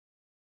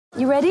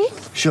You ready?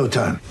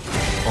 Showtime.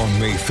 On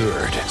May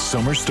 3rd,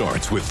 summer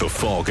starts with The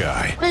Fall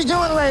Guy. Let's do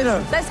it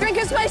later. Let's drink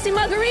a spicy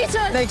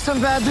margarita. Make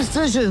some bad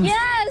decisions.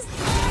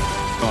 Yes!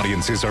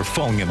 Audiences are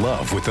falling in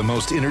love with the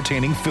most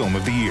entertaining film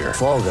of the year.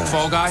 Fall Guy.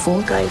 Fall Guy?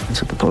 Fall guy.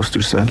 That's what the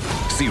poster said.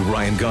 See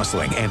Ryan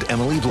Gosling and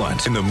Emily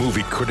Blunt in the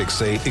movie critics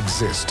say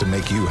exists to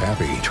make you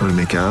happy. Trying to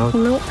make it out?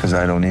 Nope. Because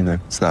I don't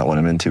either. It's not what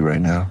I'm into right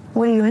now.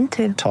 What are you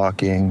into?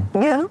 Talking.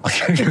 Yeah.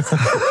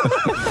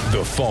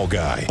 The Fall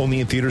Guy.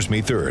 Only in theaters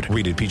May 3rd.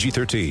 Rated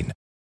PG-13.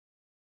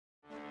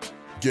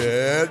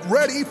 Get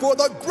ready for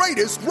the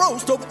greatest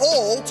roast of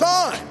all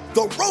time.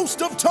 The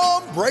Roast of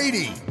Tom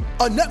Brady.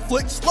 A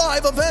Netflix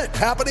live event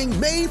happening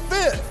May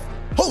 5th.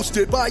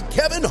 Hosted by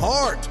Kevin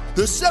Hart.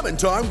 The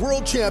 7-time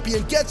world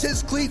champion gets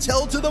his cleats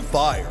held to the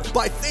fire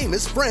by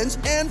famous friends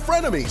and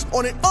frenemies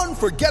on an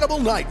unforgettable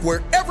night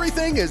where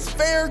everything is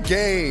fair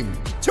game.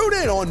 Tune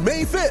in on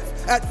May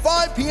 5th at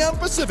 5 p.m.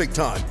 Pacific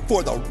time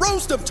for the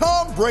Roast of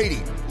Tom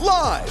Brady.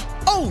 Live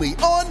only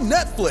on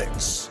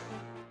Netflix.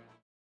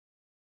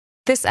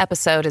 This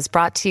episode is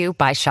brought to you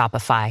by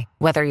Shopify.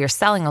 Whether you're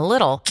selling a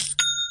little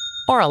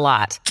or a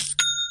lot,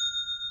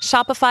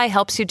 Shopify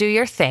helps you do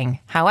your thing,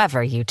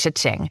 however you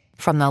cha-ching.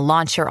 From the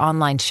launch your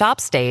online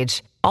shop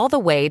stage, all the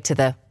way to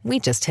the we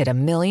just hit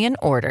 1 million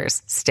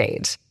orders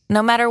stage.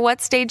 No matter what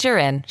stage you're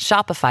in,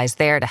 Shopify's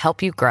there to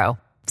help you grow.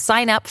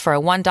 Sign up for a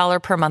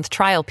 $1 per month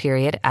trial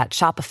period at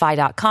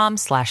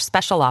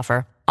shopify.com/special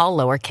offer, all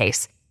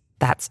lowercase.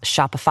 That's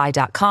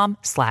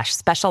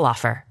shopify.com/special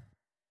offer.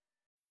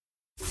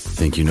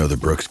 Think you know the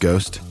Brooks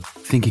Ghost?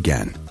 Think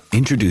again.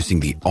 Introducing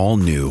the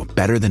all-new,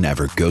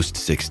 better-than-ever Ghost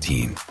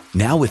 16.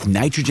 Now with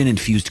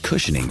nitrogen-infused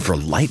cushioning for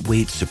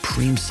lightweight,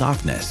 supreme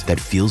softness that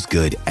feels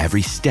good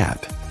every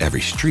step,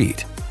 every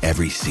street,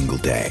 every single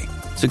day.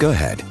 So go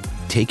ahead,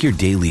 take your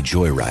daily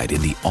joyride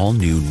in the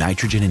all-new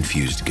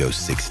nitrogen-infused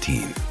Ghost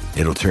 16.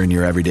 It'll turn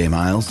your everyday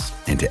miles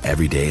into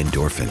everyday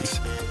endorphins.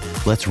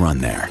 Let's run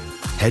there.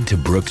 Head to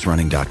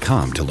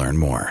brooksrunning.com to learn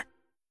more.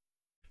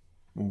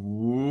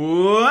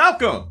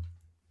 Welcome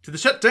to the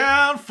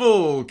Shutdown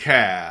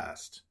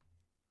Fullcast.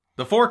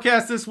 The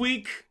forecast this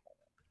week,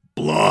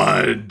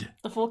 blood.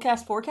 The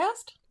Fullcast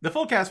forecast? The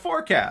Fullcast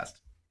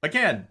forecast.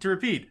 Again, to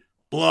repeat,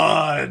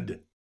 blood.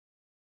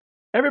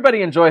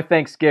 Everybody enjoy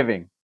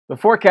Thanksgiving. The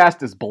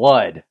forecast is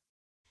blood.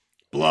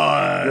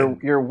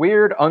 Blood. Your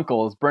weird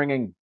uncle is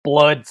bringing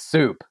blood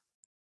soup.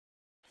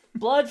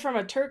 Blood from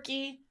a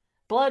turkey,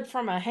 blood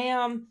from a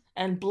ham,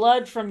 and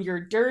blood from your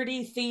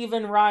dirty,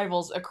 thieving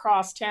rivals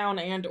across town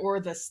and or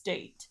the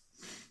state.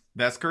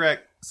 That's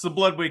correct. It's the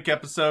Blood Week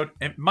episode,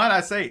 and might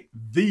I say,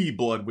 the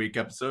Blood Week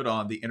episode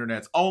on the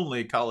internet's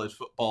only college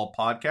football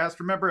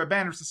podcast. Remember, at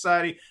Banner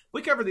Society,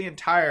 we cover the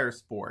entire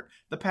sport,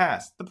 the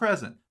past, the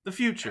present, the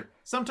future,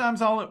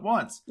 sometimes all at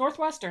once.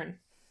 Northwestern,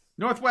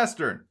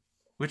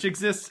 which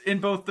exists in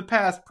both the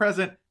past,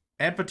 present,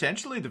 and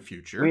potentially the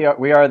future.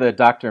 We are the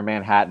Dr.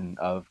 Manhattan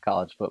of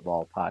college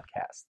football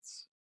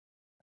podcasts.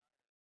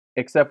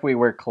 Except we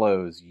wear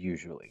clothes,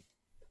 usually.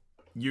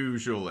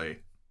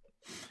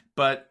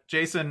 But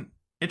Jason,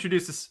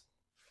 introduce us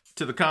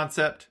to the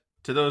concept,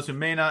 to those who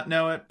may not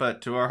know it,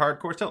 but to our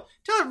hardcore. Tell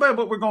everybody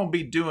what we're going to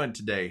be doing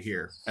today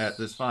here at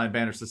this fine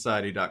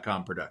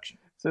BannerSociety.com production.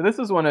 So this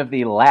is one of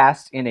the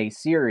last in a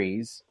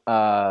series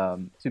to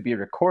be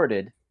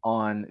recorded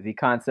on the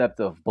concept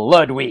of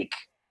Blood Week,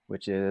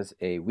 which is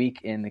a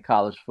week in the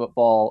college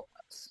football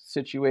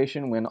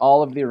situation when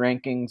all of the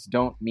rankings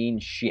don't mean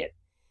shit.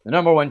 The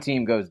number 1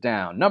 team goes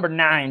down, number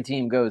 9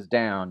 team goes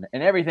down,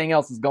 and everything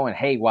else is going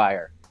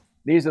haywire.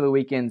 These are the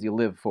weekends you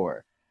live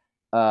for.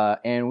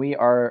 And we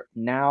are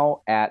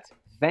now at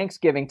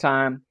Thanksgiving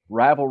time,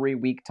 rivalry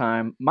week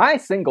time, my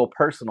single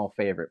personal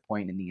favorite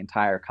point in the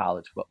entire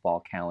college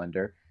football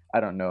calendar.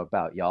 I don't know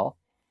about y'all.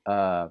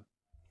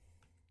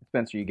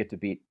 Spencer, you get to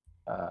beat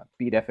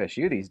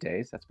FSU these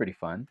days. That's pretty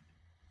fun.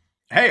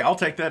 Hey, I'll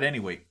take that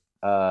any week.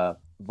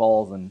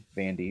 Vols and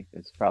Vandy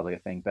is probably a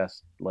thing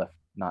best left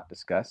not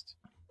discussed.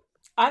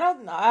 I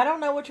don't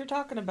know what you're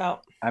talking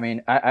about. I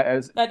mean,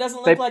 that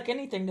doesn't look like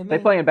anything to me. They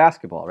play in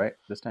basketball, right?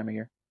 This time of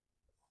year.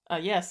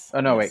 Yes. Oh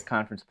no, yes. wait.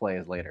 Conference play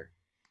is later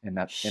in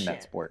that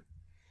sport.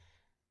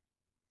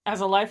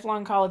 As a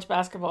lifelong college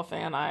basketball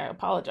fan, I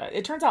apologize.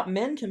 It turns out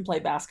men can play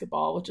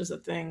basketball, which is a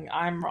thing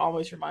I'm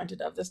always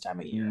reminded of this time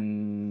of year.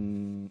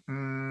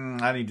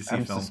 I need to see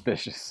I'm film.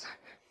 Suspicious.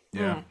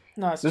 Yeah.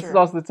 No, it's this true. is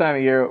also the time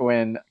of year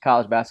when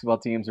college basketball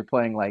teams are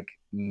playing like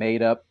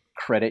made up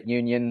credit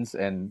unions,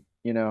 and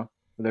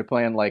they're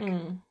playing like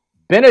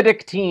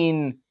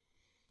Benedictine,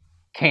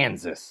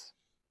 Kansas,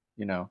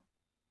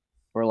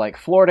 or like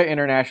Florida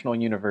International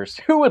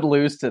University. Who would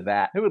lose to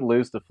that? Who would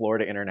lose to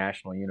Florida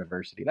International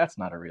University? That's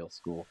not a real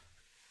school.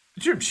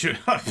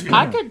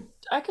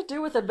 I could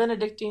do with a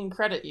Benedictine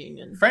credit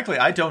union. Frankly,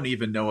 I don't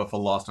even know if a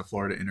loss to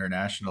Florida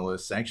International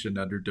is sanctioned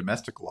under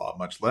domestic law,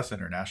 much less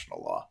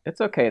international law.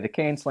 It's okay. The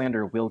Kane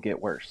slander will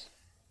get worse.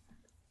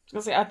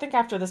 I think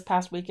after this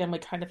past weekend, we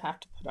kind of have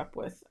to put up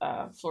with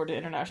Florida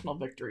International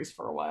victories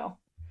for a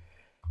while.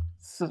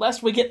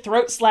 Lest we get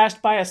throat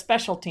slashed by a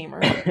special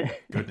teamer.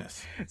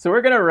 Goodness. So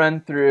we're going to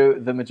run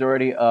through the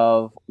majority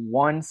of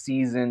one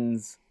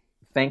season's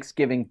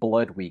Thanksgiving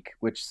Blood Week,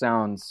 which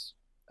sounds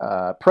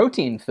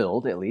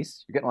protein-filled, at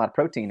least. You're getting a lot of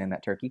protein in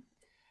that turkey.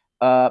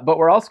 But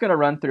we're also going to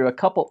run through a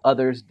couple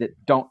others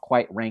that don't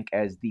quite rank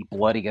as the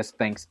bloodiest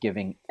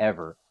Thanksgiving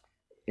ever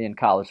in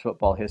college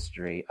football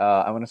history.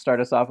 I want to start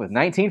us off with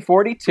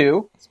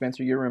 1942.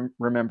 Spencer, you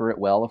remember it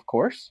well, of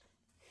course.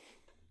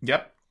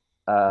 Yep.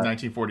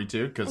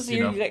 1942, because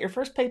you got your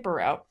first paper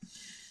route.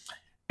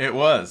 It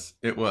was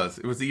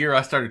the year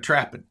I started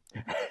trapping.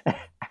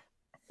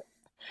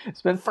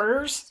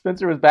 Spencer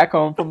was back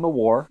home from the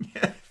war.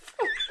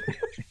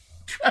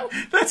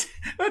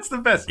 That's the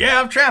best.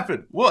 Yeah, I'm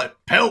trapping. What?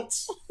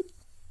 Pelts.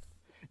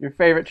 Your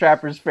favorite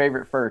trapper's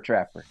favorite fur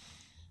trapper.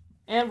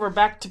 And we're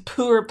back to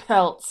poor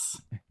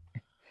pelts.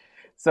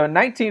 So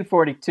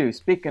 1942,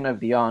 speaking of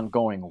the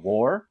ongoing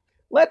war,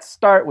 let's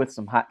start with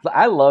some hot...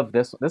 I love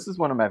this one. This is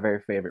one of my very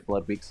favorite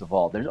Blood Weeks of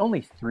all. There's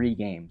only 3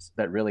 games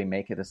that really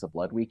make it as a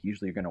Blood Week.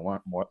 Usually you're going to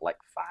want more like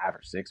 5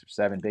 or 6 or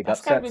 7 big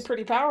upsets. That's got to be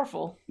pretty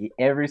powerful.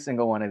 Every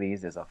single one of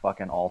these is a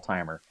fucking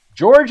all-timer.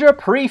 Georgia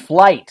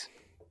pre-flight.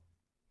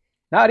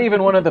 Not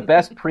even one of the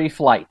best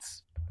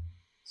pre-flights.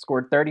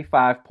 Scored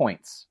 35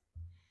 points.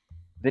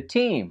 The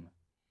team,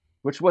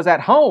 which was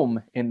at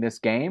home in this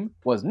game,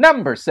 was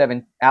number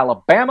 7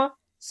 Alabama,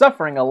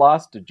 suffering a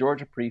loss to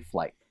Georgia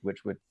pre-flight,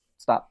 which would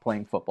stop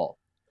playing football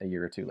a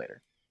year or 2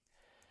 later.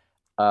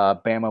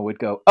 Bama would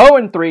go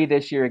 0-3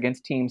 this year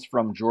against teams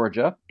from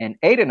Georgia and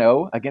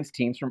 8-0 against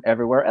teams from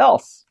everywhere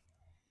else.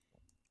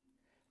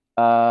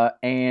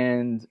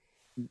 And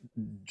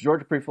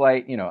Georgia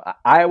pre-flight,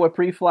 Iowa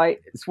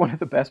pre-flight is one of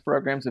the best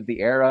programs of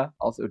the era.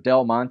 Also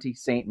Del Monte,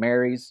 St.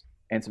 Mary's,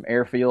 and some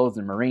airfields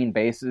and marine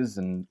bases.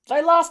 And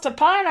they lost to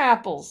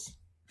pineapples.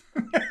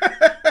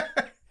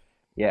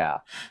 Yeah.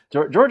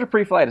 Georgia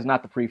pre-flight is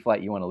not the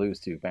pre-flight you want to lose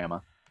to,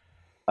 Bama.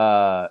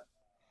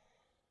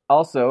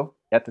 Also,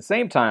 at the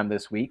same time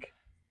this week,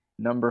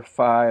 number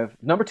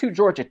 2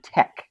 Georgia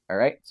Tech. All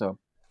right. So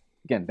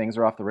again, things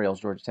are off the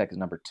rails. Georgia Tech is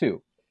number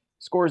 2.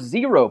 Scores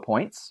 0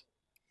 points.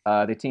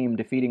 The team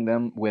defeating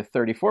them with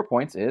 34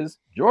 points is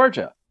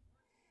Georgia.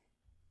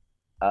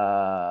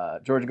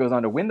 Georgia goes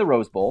on to win the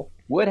Rose Bowl.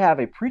 Would have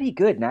a pretty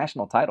good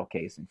national title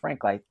case, and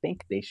frankly, I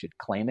think they should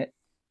claim it.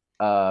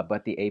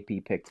 But the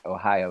AP picked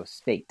Ohio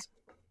State.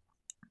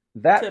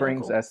 That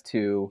brings us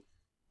to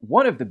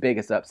one of the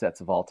biggest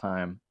upsets of all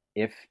time.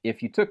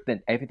 If you took the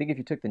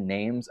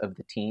names of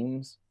the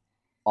teams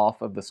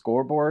off of the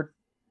scoreboard,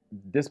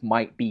 this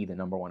might be the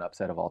number 1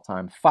 upset of all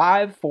time.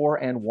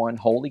 5-4-1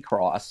 Holy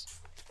Cross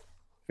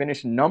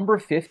finished number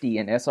 50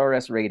 in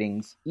SRS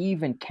ratings,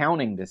 even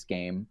counting this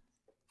game.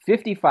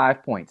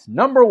 55 points.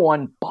 Number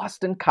 1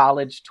 Boston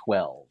College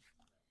 12.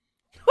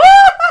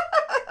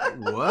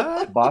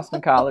 What?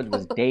 Boston College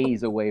was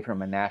days away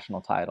from a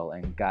national title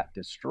and got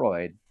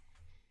destroyed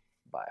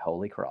by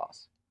Holy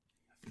Cross.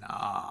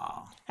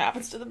 Nah.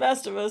 Happens to the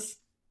best of us.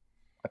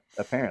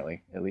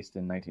 Apparently, at least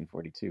in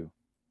 1942,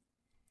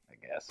 I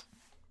guess.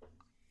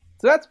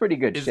 So that's pretty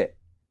good shit.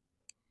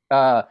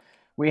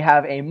 We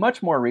have a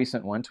much more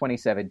recent one,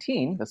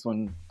 2017. This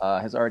one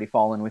has already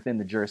fallen within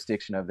the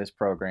jurisdiction of this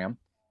program.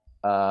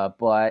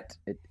 But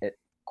it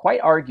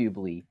quite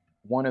arguably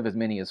one of as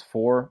many as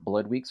 4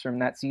 Blood Weeks from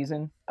that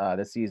season.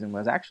 This season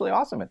was actually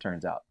awesome, it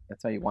turns out.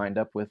 That's how you wind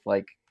up with,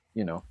 the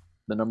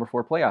number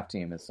 4 playoff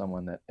team is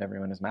someone that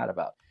everyone is mad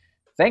about.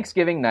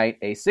 Thanksgiving night,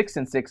 a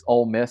 6-6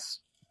 Ole Miss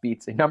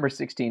beats a number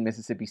 16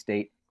 Mississippi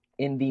State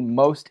in the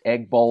most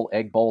egg bowl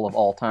of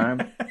all time.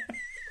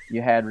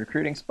 You had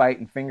recruiting spite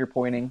and finger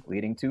pointing,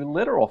 leading to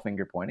literal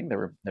finger pointing.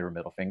 There were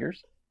middle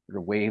fingers. There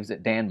were waves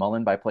at Dan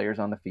Mullen by players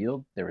on the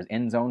field. There was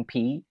end zone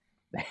P.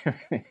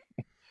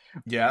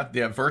 Yeah,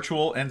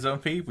 virtual end zone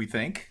P, we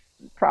think.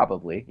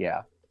 Probably,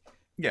 yeah.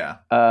 Yeah.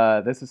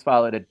 This is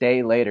followed a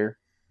day later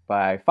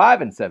by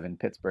 5-7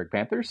 Pittsburgh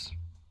Panthers,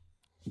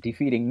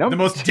 defeating the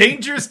most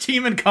dangerous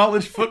team in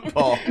college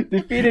football.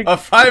 defeating a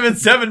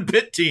 5-7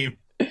 Pitt team.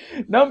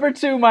 Number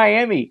 2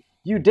 Miami.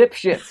 You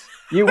dipshits.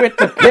 You went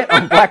to Pitt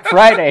on Black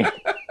Friday.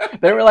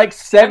 There were like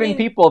 7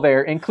 people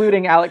there,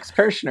 including Alex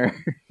Kirshner.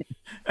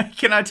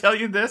 Can I tell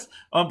you this?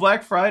 On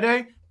Black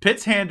Friday,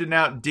 Pitt's handing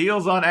out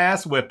deals on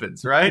ass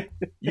whippings, right?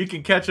 You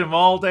can catch them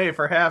all day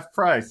for half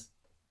price.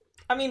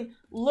 I mean,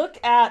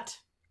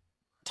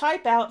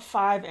 type out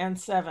 5 and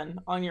 7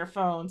 on your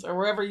phones or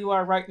wherever you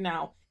are right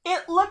now.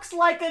 It looks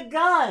like a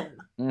gun.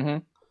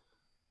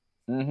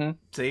 Mm-hmm. Mm-hmm.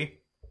 See?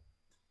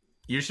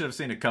 You should have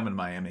seen it come in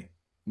Miami.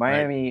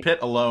 Miami. Right?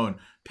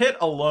 Pitt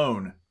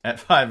alone at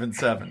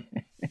 5-7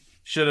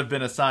 should have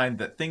been a sign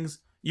that things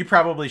you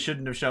probably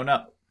shouldn't have shown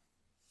up.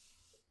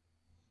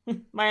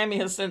 Miami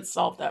has since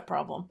solved that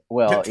problem.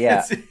 Well,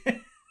 yeah.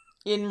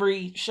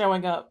 In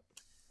showing up.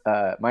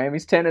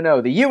 Miami's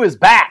 10-0. The U is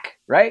back,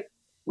 right?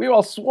 We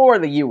all swore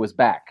the U was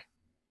back.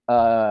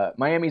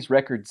 Miami's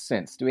record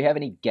since. Do we have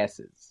any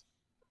guesses?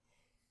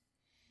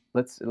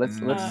 Let's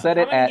set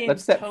it at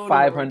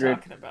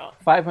 500.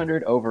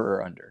 500 over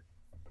or under.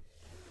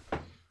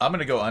 I'm going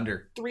to go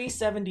under.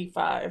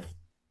 375.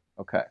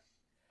 Okay.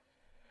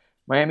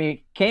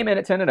 Miami came in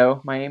at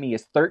 10-0. Miami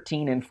is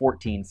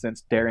 13-14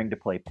 since daring to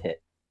play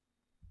Pitt.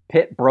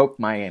 Pitt broke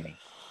Miami.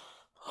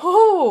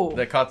 Oh,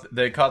 They caught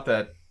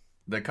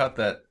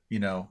that,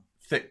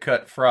 thick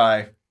cut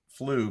fry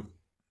flu.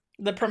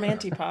 the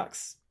Primanti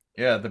pox.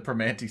 Yeah, the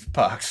Primanti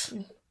pox.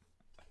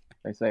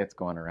 They say it's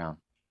going around.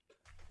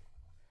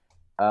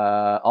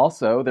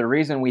 Also, the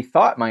reason we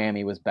thought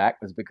Miami was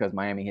back was because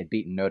Miami had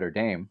beaten Notre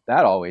Dame.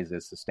 That always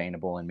is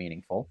sustainable and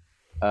meaningful.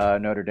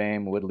 Notre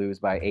Dame would lose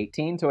by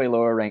 18 to a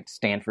lower-ranked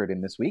Stanford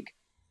in this week.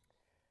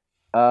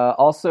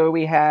 Also,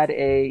 we had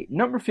a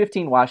number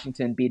 15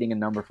 Washington beating a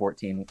number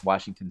 14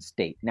 Washington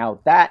State. Now,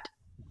 that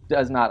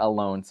does not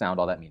alone sound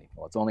all that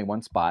meaningful. It's only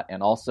one spot.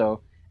 And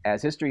also,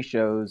 as history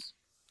shows,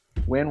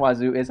 when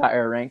Wazoo is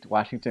higher ranked,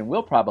 Washington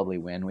will probably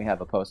win. We have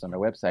a post on our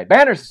website,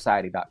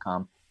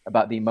 bannersociety.com,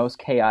 about the most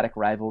chaotic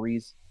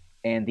rivalries.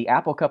 And the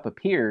Apple Cup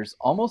appears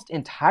almost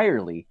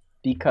entirely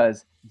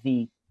because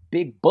the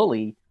big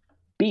bully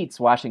beats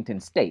Washington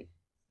State.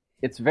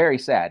 It's very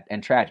sad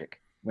and tragic.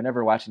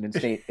 Whenever Washington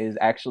State is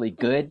actually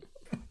good,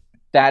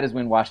 that is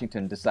when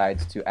Washington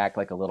decides to act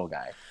like a little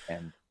guy.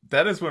 And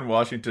that is when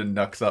Washington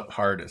knucks up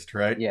hardest,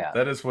 right? Yeah.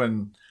 That is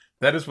when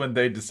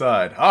they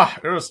decide,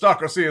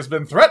 aristocracy has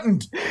been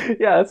threatened.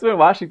 Yeah, that's when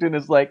Washington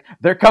is like,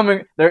 they're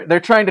coming, they're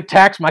trying to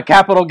tax my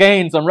capital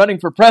gains. I'm running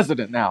for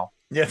president now.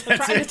 Yeah, They're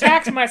that's trying to it.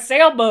 tax my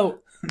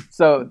sailboat.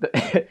 So,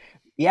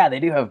 yeah, they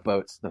do have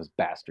boats, those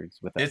bastards,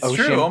 with an It's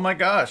ocean. true. Oh my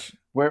gosh.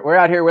 We're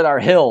out here with our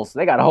hills.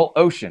 They got a whole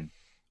ocean.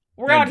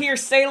 We're out here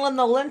sailing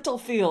the lentil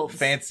fields.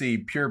 Fancy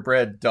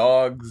purebred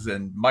dogs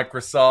and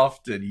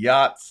Microsoft and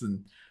yachts,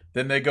 and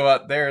then they go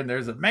out there and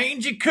there's a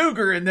mangy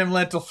cougar in them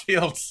lentil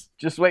fields.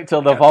 Just wait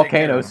till the Gotta take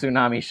care volcano of 'em.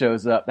 tsunami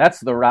shows up. That's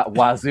the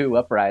Wazoo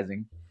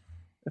uprising.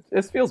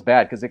 This feels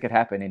bad because it could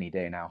happen any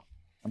day now.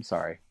 I'm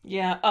sorry.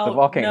 Yeah. Oh, The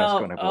volcano's no.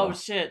 gonna blow. Oh,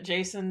 shit.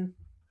 Jason.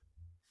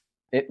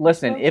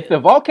 Listen, if the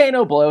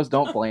volcano blows,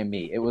 don't blame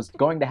me. It was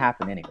going to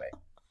happen anyway.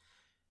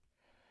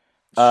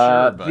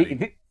 Sure,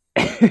 buddy.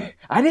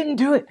 I didn't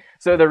do it.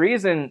 So the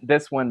reason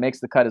this one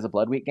makes the cut as a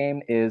Blood Week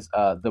game is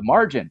the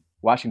margin.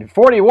 Washington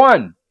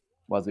 41,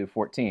 Wazoo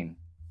 14.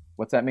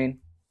 What's that mean?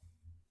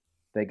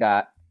 They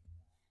got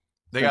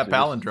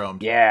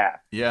palindromed. Yeah.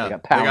 Yeah. They They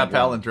got got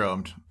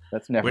palindromed.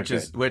 That's never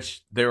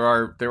Which there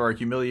are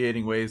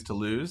humiliating ways to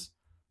lose.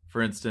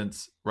 For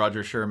instance,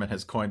 Roger Sherman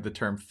has coined the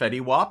term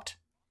fetty-wopped,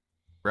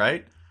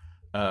 right?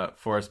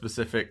 For a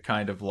specific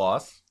kind of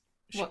loss.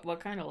 What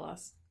kind of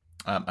loss?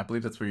 I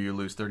believe that's where you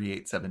lose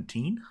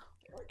 38-17,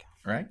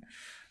 right?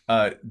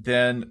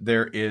 Then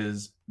there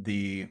is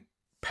the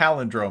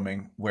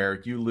palindroming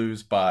where you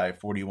lose by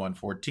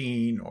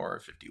 41-14 or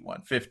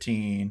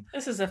 51-15.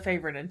 This is a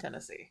favorite in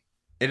Tennessee.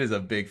 It is a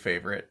big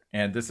favorite,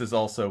 and this is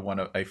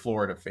also a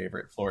Florida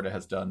favorite. Florida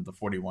has done the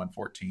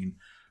 41-14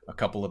 a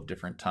couple of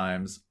different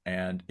times,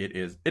 and it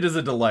is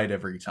a delight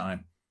every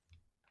time.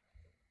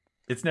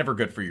 It's never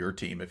good for your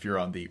team if you're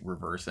on the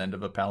reverse end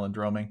of a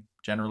palindroming,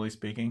 generally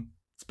speaking.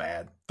 It's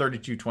bad.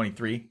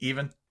 32-23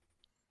 even.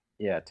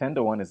 Yeah,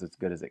 10-1 is as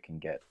good as it can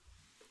get.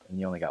 And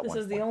you only got This one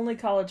is the point. only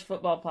college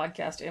football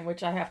podcast in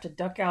which I have to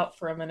duck out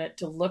for a minute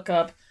to look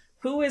up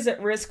who is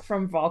at risk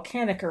from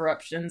volcanic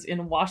eruptions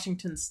in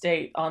Washington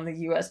State on the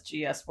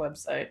USGS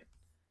website.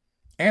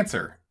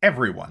 Answer: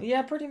 everyone.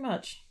 Yeah, pretty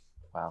much.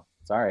 Wow.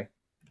 Sorry.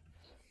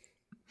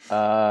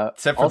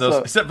 Except for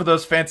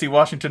those fancy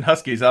Washington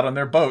Huskies out on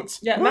their boats.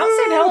 Yeah, Mount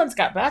St. Helens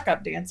got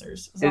backup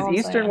dancers. Is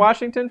Eastern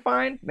Washington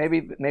fine? Maybe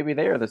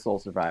they are the sole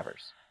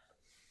survivors.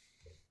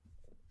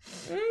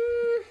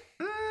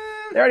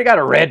 They already got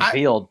a red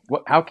field.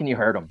 How can you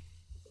hurt them?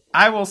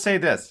 I will say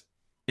this.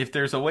 If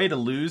there's a way to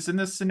lose in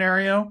this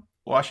scenario,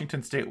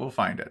 Washington State will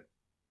find it.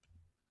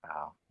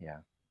 Wow. Yeah,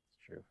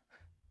 it's true.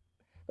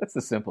 That's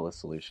the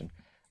simplest solution.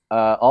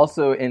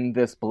 Also in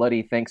this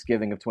bloody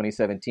Thanksgiving of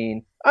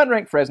 2017,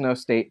 unranked Fresno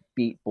State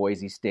beat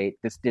Boise State.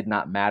 This did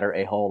not matter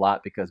a whole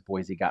lot because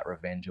Boise got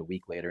revenge a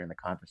week later in the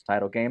conference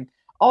title game.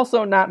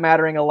 Also not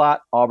mattering a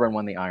lot, Auburn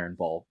won the Iron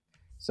Bowl.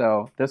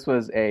 So this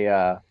was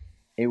a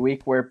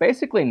week where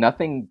basically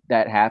nothing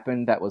that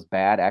happened that was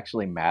bad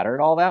actually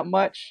mattered all that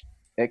much,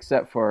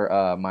 except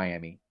for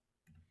Miami.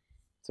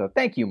 So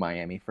thank you,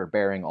 Miami, for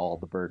bearing all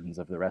the burdens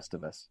of the rest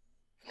of us.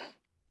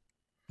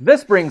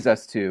 This brings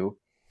us to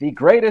the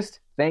greatest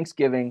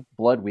Thanksgiving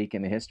Blood Week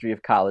in the history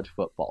of college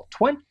football,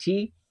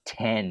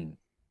 2010.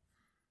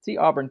 See,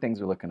 Auburn,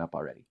 things are looking up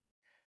already.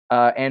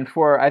 And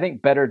for, I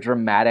think, better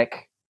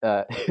dramatic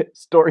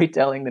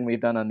storytelling than we've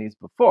done on these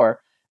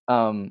before,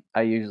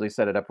 I usually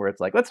set it up where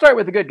it's like, let's start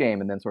with a good game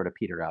and then sort of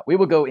peter out. We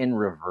will go in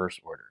reverse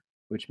order,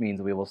 which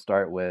means we will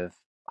start with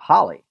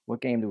Holly.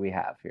 What game do we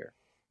have here?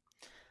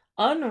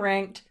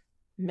 Unranked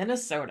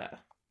Minnesota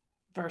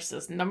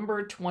versus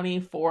number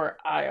 24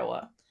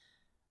 Iowa.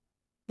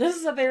 This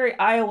is a very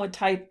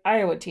Iowa-type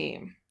Iowa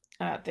team.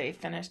 They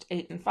finished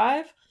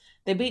 8-5.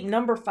 They beat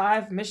number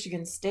 5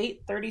 Michigan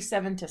State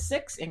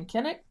 37-6 in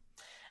Kinnick.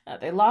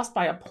 They lost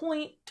by a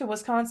point to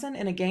Wisconsin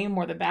in a game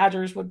where the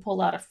Badgers would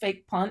pull out a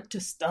fake punt to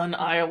stun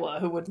Iowa,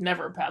 who would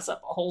never pass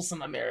up a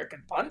wholesome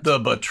American punt. The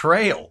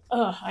betrayal.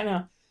 Ugh, I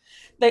know.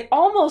 They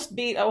almost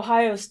beat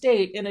Ohio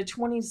State in a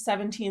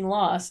 2017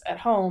 loss at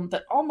home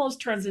that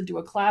almost turns into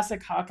a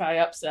classic Hawkeye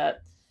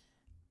upset.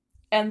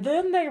 And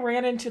then they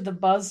ran into the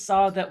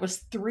buzzsaw that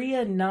was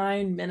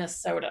 3-9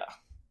 Minnesota.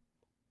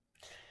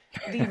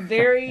 The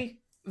very,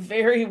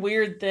 very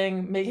weird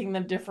thing making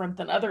them different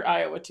than other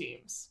Iowa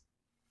teams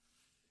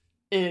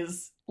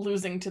is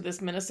losing to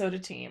this Minnesota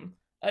team,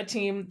 a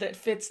team that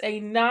fits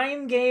a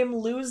 9-game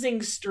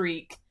losing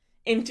streak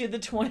into the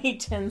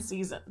 2010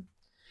 season.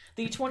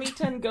 The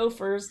 2010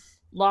 Gophers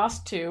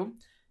lost to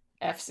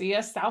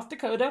FCS South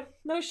Dakota,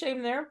 no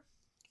shame there,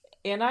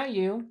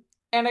 NIU,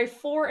 and a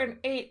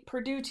 4-8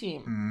 Purdue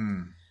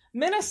team.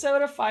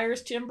 Minnesota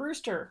fires Tim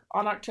Brewster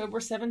on October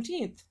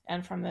 17th,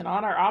 and from then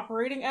on are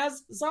operating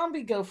as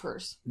zombie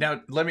Gophers.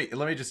 Now, let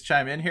me just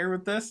chime in here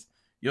with this.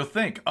 You'll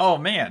think, oh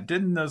man,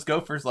 didn't those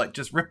Gophers like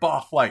just rip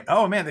off like,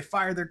 oh man, they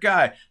fired their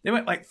guy. They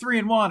went like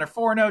 3-1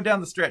 or 4-0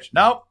 down the stretch.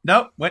 Nope,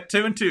 went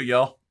 2-2,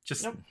 y'all.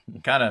 Just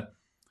kind of,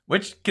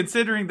 which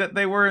considering that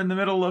they were in the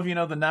middle of, the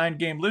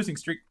 9-game losing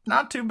streak,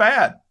 not too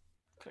bad.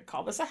 Could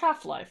call this a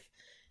half-life.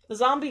 The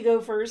zombie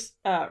Gophers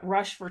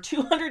rushed for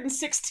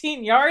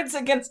 216 yards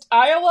against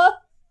Iowa,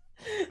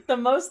 the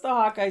most the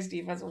Hawkeyes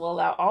defense will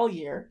allow all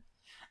year.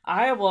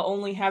 Iowa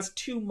only has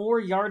 2 more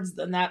yards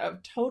than that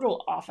of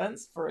total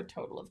offense for a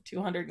total of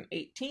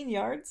 218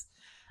 yards.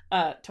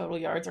 Total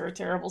yards are a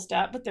terrible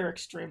stat, but they're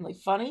extremely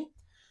funny.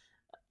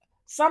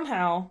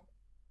 Somehow,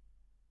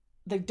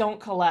 they don't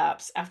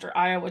collapse after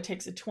Iowa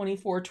takes a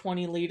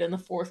 24-20 lead in the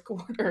fourth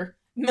quarter.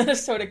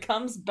 Minnesota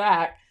comes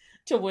back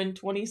to win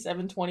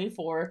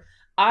 27-24.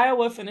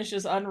 Iowa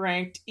finishes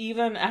unranked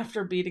even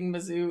after beating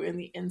Mizzou in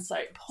the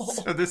Insight poll.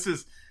 So this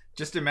is,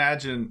 just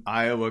imagine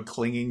Iowa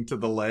clinging to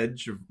the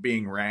ledge of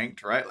being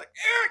ranked, right? Like,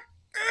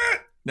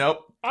 nope.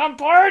 I'm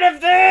part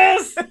of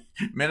this!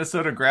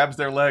 Minnesota grabs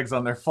their legs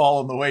on their fall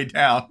on the way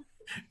down,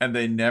 and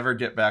they never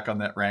get back on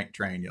that ranked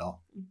train,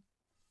 y'all.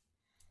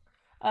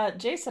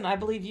 Jason, I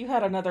believe you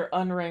had another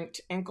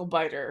unranked ankle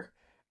biter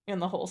in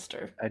the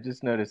holster. I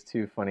just noticed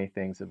 2 funny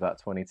things about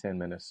 2010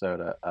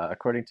 Minnesota.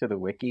 According to the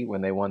wiki,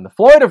 when they won the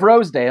Floyd of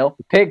Rosedale,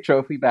 the pig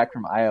trophy back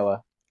from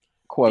Iowa,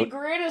 quote, the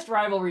greatest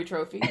rivalry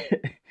trophy.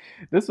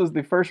 This was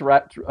the first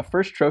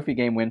trophy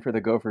game win for the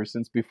Gophers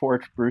since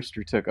before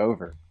Brewster took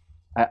over.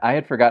 I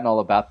had forgotten all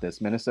about this.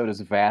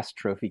 Minnesota's vast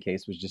trophy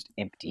case was just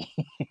empty.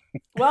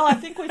 Well, I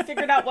think we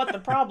figured out what the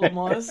problem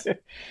was.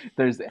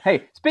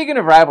 Hey, speaking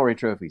of rivalry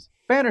trophies,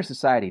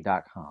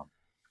 BannerSociety.com.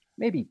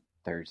 Maybe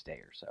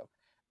Thursday or so.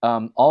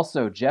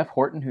 Also, Jeff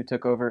Horton, who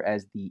took over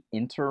as the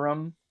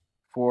interim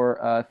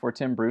for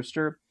Tim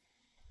Brewster,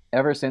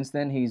 ever since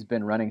then he's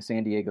been running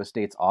San Diego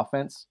State's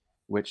offense,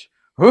 which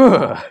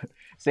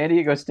San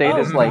Diego State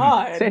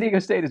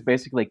is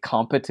basically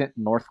competent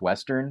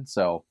Northwestern.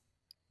 So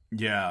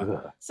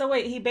yeah. So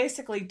wait, he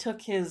basically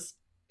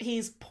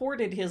he's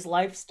ported his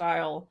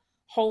lifestyle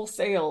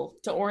wholesale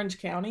to Orange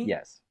County.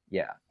 Yes,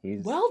 yeah,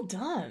 he's well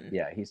done.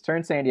 Yeah, he's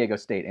turned San Diego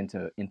State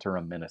into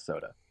interim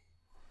Minnesota.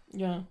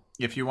 Yeah.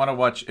 If you want to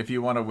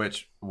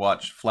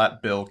watch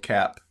Flat Bill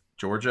Cap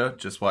Georgia,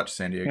 just watch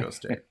San Diego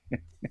State.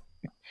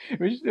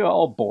 We should do an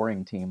all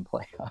boring team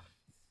playoff.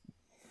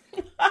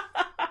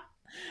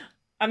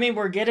 I mean,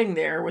 we're getting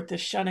there with the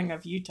shunning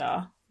of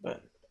Utah,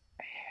 but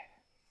I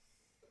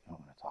don't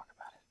want to talk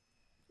about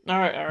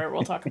it. All right,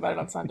 we'll talk about it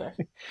on Sunday.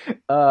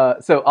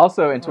 So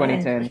also in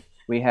 2010,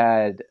 we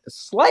had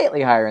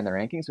slightly higher in the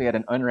rankings. We had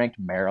an unranked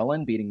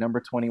Maryland beating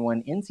number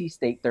 21 NC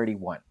State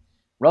 31.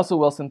 Russell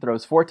Wilson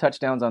throws 4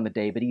 touchdowns on the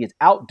day, but he is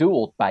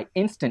outdueled by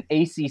instant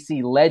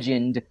ACC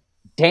legend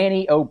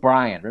Danny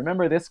O'Brien.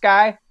 Remember this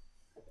guy?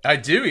 I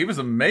do. He was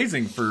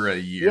amazing for a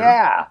year.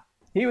 Yeah.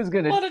 He was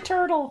going to... What a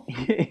turtle.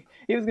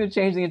 He was going to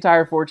change the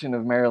entire fortune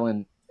of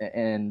Maryland,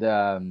 and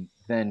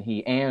then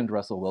he and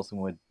Russell Wilson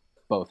would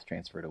both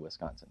transfer to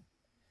Wisconsin.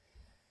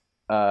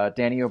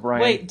 Danny O'Brien...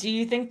 Wait, do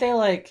you think they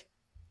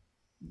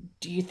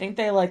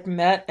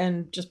met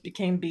and just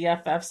became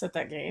BFFs at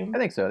that game? I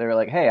think so. They were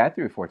like, hey, I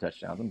threw 4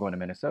 touchdowns. I'm going to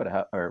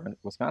Minnesota or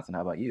Wisconsin.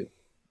 How about you?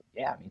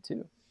 Yeah, me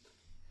too.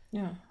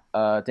 Yeah.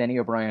 Danny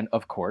O'Brien,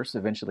 of course,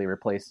 eventually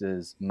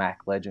replaces MAC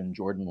legend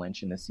Jordan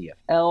Lynch in the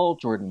CFL.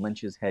 Jordan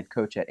Lynch's head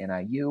coach at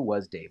NIU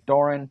was Dave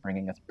Doran,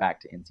 bringing us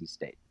back to NC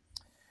State.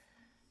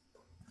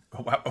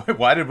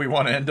 Why did we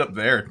want to end up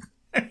there?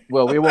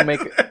 Well, we will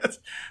make it.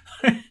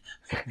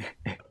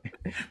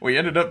 We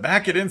ended up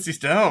back at NC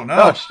State. Oh, no.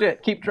 Oh,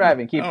 shit. Keep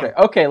driving.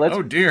 Okay,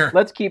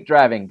 let's keep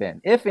driving then.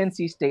 If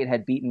NC State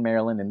had beaten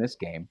Maryland in this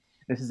game,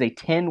 this is a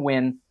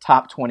 10-win,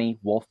 top 20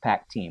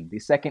 Wolfpack team, the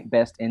second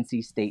best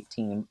NC State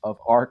team of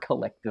our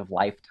collective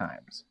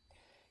lifetimes.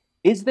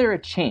 Is there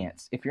a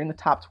chance, if you're in the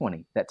top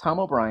 20, that Tom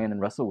O'Brien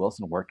and Russell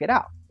Wilson work it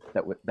out,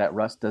 that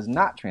Russ does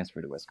not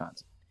transfer to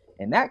Wisconsin?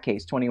 In that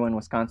case, 21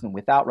 Wisconsin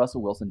without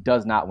Russell Wilson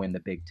does not win the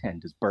Big Ten.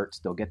 Does Burt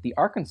still get the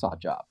Arkansas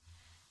job?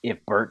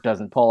 If Burt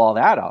doesn't pull all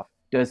that off,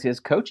 does his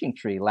coaching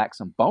tree lack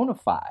some bona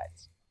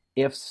fides?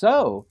 If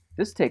so,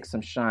 This takes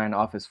some shine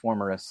off his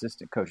former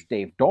assistant coach,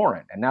 Dave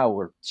Doran. And now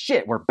we're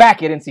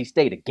back at NC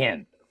State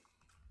again.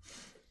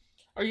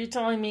 Are you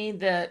telling me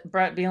that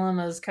Brett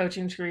Bielema's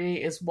coaching tree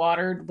is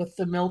watered with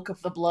the milk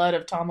of the blood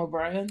of Tom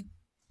O'Brien?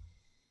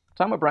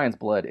 Tom O'Brien's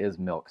blood is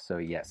milk, so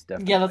yes,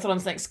 definitely. Yeah, that's what I'm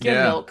saying. Skim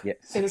milk.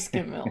 Yes. It is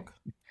skim milk.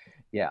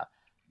 Yeah.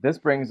 This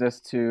brings us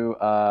to,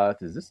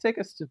 does this take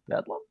us to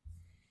Bedlam?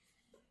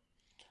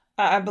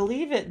 I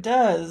believe it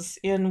does,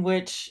 in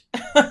which,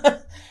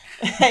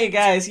 hey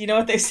guys, you know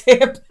what they say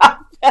about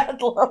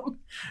Bedlam?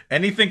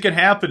 Anything can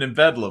happen in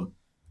Bedlam,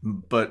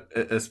 but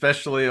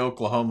especially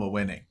Oklahoma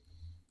winning.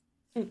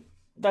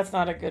 That's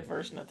not a good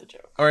version of the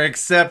joke. Or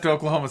except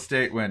Oklahoma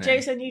State winning.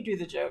 Jason, you do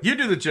the joke. You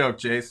do the joke,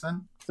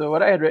 Jason. So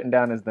what I had written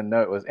down as the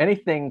note was,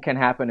 anything can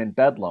happen in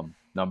Bedlam.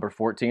 Number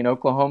 14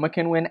 Oklahoma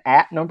can win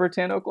at number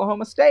 10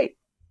 Oklahoma State.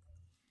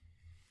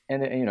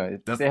 And, you know,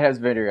 it has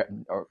video.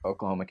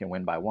 Oklahoma can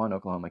win by 1,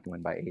 Oklahoma can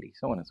win by 80,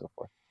 so on and so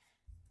forth.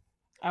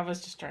 I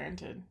was just trying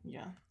to,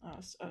 I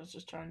was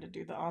just trying to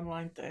do the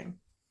online thing.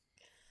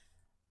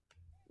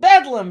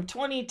 Bedlam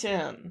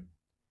 2010.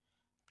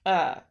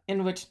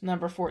 In which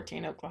number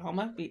 14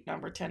 Oklahoma beat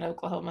number 10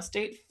 Oklahoma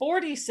State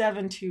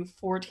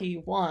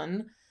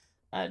 47-41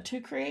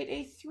 to create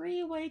a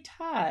 3-way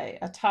tie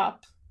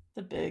atop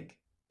the Big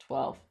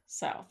 12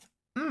 South.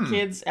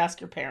 Kids,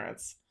 ask your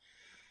parents.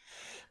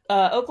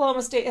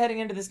 Oklahoma State heading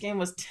into this game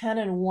was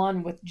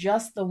 10-1 with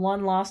just the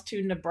one loss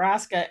to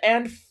Nebraska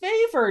and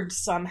favored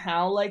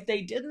somehow like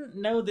they didn't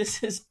know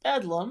this is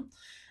Bedlam.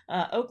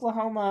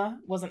 Oklahoma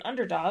was an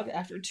underdog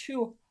after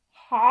 2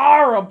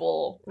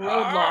 horrible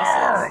road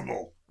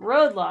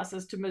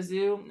losses to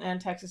Mizzou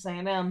and Texas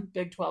A&M.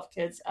 Big 12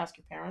 kids, ask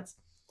your parents.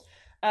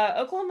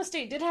 Oklahoma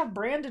State did have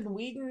Brandon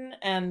Whedon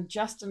and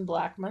Justin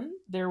Blackman.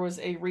 There was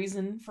a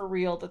reason for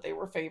real that they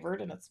were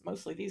favored, and it's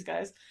mostly these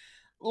guys.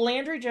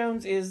 Landry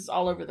Jones is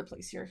all over the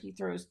place here. He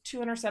throws 2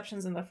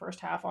 interceptions in the first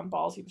half on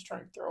balls he was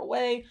trying to throw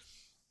away.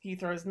 He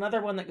throws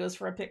another one that goes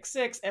for a pick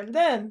 6, and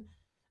then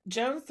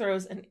Jones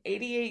throws an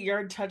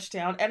 88-yard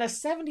touchdown and a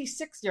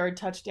 76-yard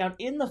touchdown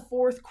in the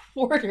fourth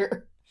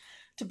quarter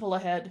to pull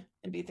ahead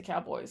and beat the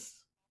Cowboys.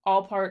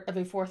 All part of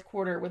a fourth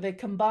quarter with a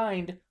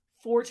combined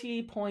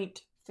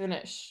 40-point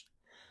finish.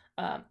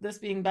 This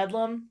being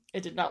Bedlam,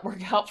 it did not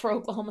work out for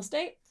Oklahoma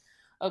State.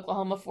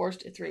 Oklahoma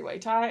forced a 3-way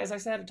tie, as I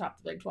said, atop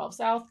the Big 12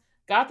 South,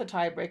 got the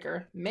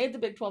tiebreaker, made the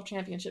Big 12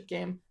 championship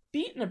game,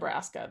 beat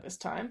Nebraska this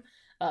time.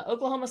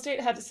 Oklahoma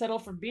State had to settle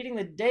for beating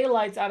the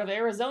daylights out of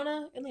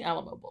Arizona in the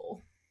Alamo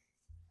Bowl.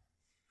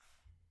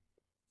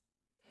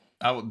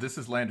 This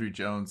is Landry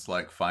Jones'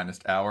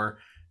 finest hour,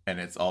 and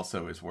it's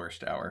also his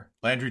worst hour.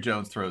 Landry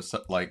Jones throws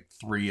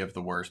 3 of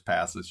the worst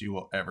passes you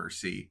will ever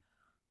see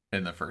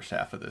in the first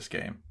half of this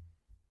game.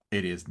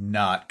 It is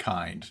not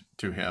kind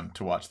to him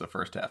to watch the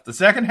first half. The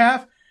second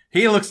half,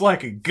 he looks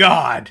like a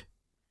god,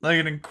 like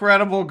an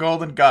incredible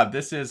golden god.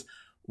 This is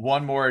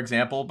one more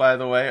example, by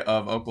the way,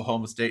 of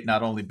Oklahoma State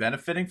not only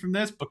benefiting from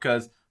this,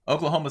 because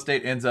Oklahoma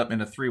State ends up in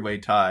a 3-way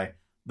tie.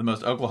 The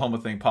most Oklahoma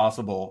thing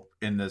possible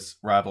in this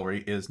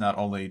rivalry is not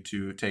only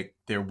to take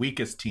their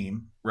weakest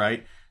team,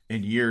 right,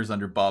 in years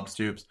under Bob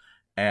Stoops,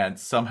 and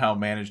somehow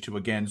manage to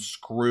again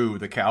screw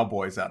the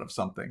Cowboys out of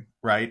something,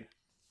 right?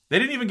 They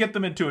didn't even get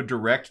them into a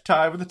direct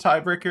tie with a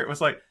tiebreaker. It was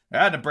like,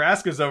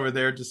 Nebraska's over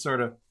there just sort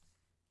of,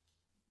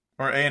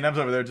 or A&M's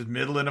over there just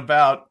middling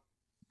about.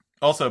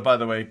 Also, by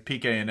the way,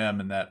 peak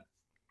A&M in that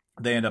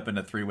they end up in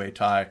a 3-way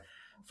tie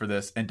for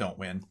this and don't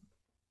win.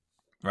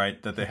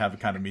 Right, that they have a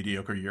kind of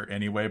mediocre year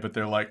anyway, but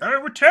they're like,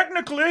 we're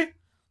technically.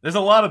 There's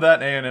a lot of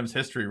that in A&M's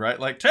history, right?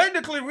 Like,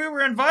 technically, we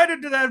were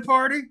invited to that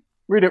party.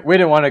 We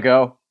didn't want to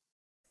go.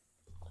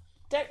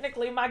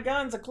 Technically, my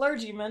gun's a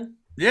clergyman.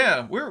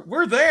 Yeah,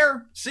 we're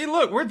there. See,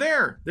 look, we're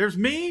there. There's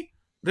me.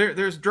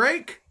 There's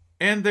Drake,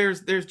 and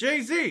there's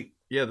Jay-Z.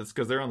 Yeah, that's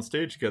because they're on the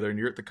stage together, and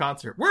you're at the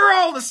concert. We're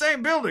all in the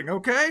same building,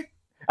 okay?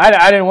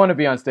 I didn't want to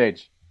be on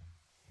stage.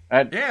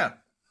 They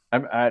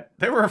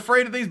were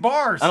afraid of these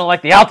bars. I don't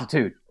like the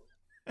altitude.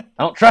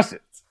 I don't trust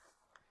it.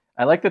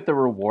 I like that the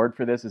reward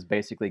for this is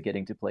basically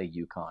getting to play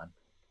UConn.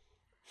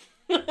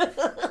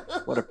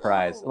 What a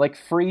prize. Like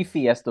free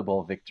Fiesta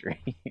Bowl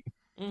victory.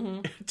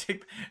 Mm-hmm.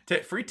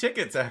 Free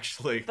tickets,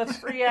 actually. The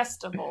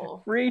Fiesta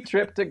Bowl. Free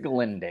trip to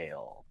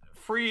Glendale.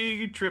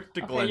 Free trip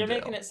to Glendale. You're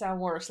making it sound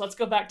worse. Let's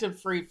go back to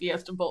free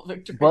Fiesta Bowl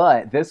victory.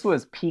 But this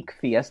was peak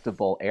Fiesta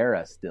Bowl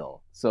era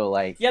still. So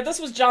yeah, this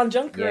was John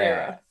Junker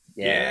era.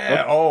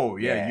 Yeah. Oh,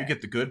 yeah. You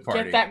get the good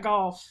party. Get that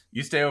golf.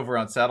 You stay over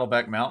on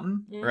Saddleback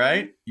Mountain,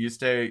 right? You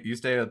stay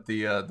at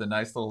the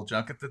nice little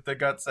junket that they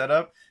got set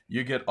up.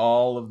 You get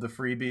all of the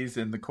freebies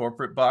in the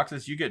corporate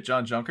boxes. You get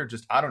John Junker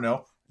just, I don't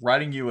know,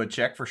 writing you a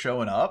check for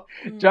showing up.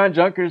 John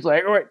Junker's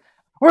like, all right,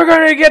 we're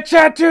going to get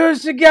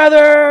tattoos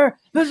together.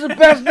 This is the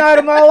best night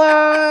of my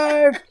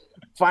life.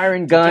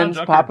 Firing guns,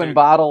 popping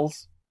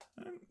bottles.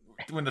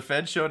 When the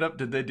Fed showed up,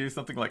 did they do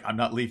something like, I'm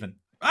not leaving?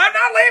 I'm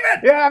not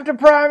leaving! You have to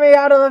pry me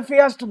out of the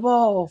Fiesta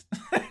Bowl.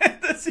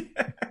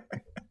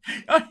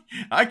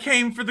 I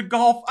came for the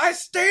golf. I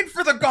stayed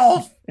for the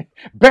golf.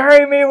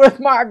 Bury me with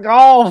my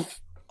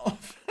golf.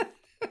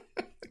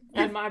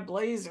 and my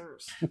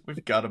Blazers.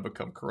 We've got to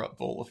become corrupt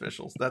bowl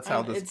officials. That's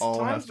how this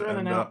all has to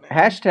end up.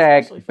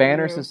 Hashtag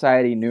Banner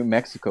Society New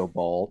Mexico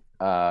Bowl.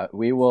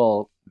 We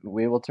will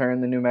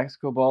turn the New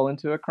Mexico Bowl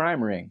into a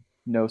crime ring.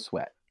 No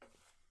sweat.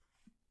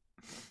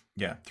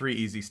 Yeah, 3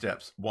 easy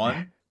steps.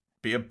 1,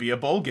 be a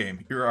bowl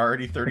game. You're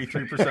already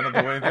 33% of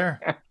the way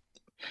there.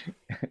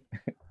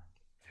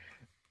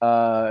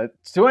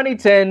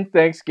 2010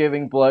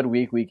 Thanksgiving Blood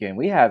Week weekend.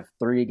 We have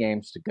 3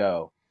 games to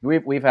go.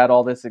 We've had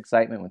all this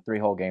excitement with 3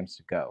 whole games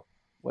to go.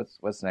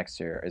 What's next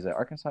here? Is it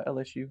Arkansas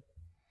LSU?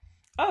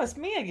 Oh, it's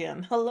me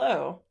again.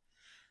 Hello.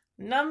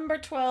 Number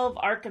 12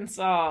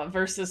 Arkansas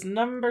versus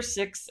number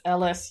 6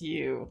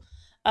 LSU.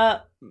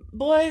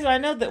 Boys, I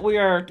know that we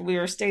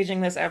are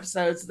staging this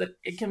episode so that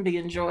it can be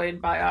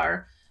enjoyed by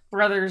our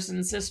brothers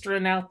and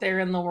sistren out there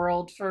in the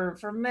world for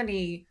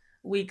many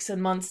weeks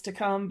and months to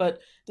come, but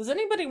does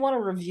anybody want to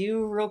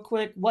review real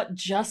quick what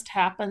just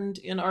happened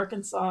in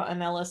Arkansas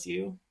and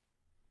LSU?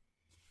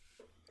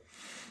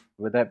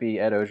 Would that be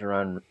Ed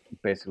Ogeron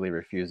basically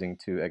refusing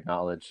to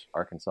acknowledge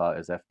Arkansas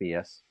as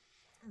FBS?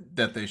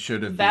 That they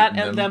should have. That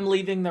and them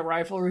leaving the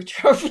rivalry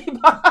trophy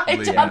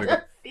behind on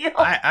the field.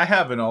 I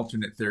have an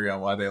alternate theory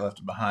on why they left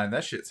it behind.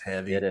 That shit's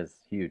heavy. It is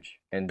huge,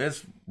 and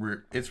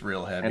it's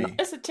real heavy.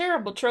 It's a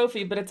terrible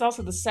trophy, but it's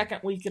also the second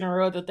week in a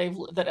row that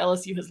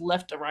LSU has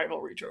left a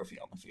rivalry trophy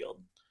on the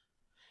field.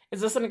 Is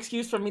this an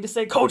excuse for me to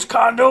say Coach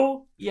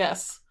Kondo?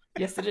 Yes,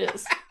 it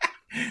is.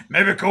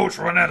 Maybe Coach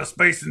run out of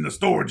space in the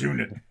storage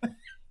unit.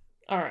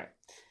 All right,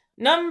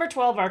 number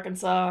 12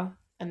 Arkansas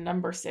and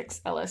number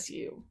 6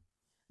 LSU.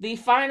 The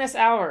finest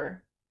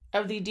hour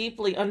of the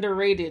deeply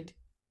underrated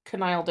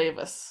Kyle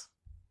Davis.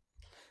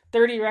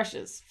 30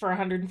 rushes for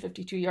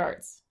 152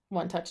 yards,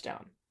 1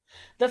 touchdown.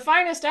 The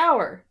finest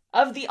hour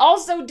of the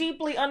also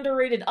deeply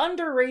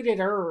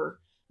underrated-er,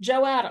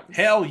 Joe Adams.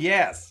 Hell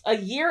yes. A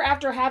year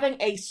after having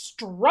a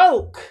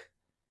stroke,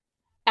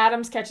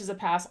 Adams catches a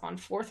pass on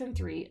 4th and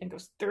 3 and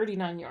goes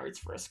 39 yards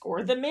for a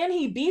score. The man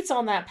he beats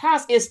on that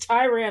pass is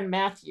Tyrann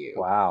Mathieu.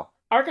 Wow.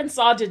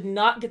 Arkansas did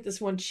not get this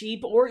one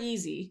cheap or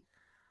easy.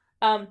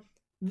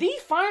 The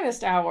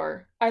finest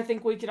hour, I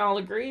think we can all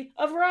agree,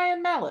 of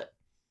Ryan Mallett.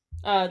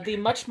 The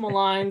much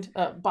maligned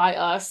by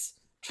us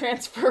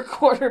transfer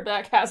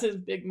quarterback has his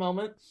big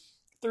moment.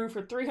 Threw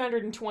for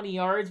 320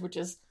 yards, which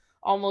is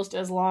almost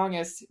as long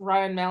as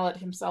Ryan Mallett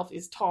himself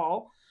is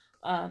tall.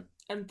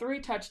 And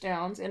 3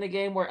 touchdowns in a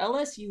game where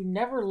LSU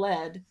never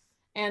led.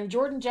 And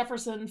Jordan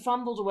Jefferson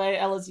fumbled away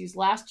LSU's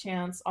last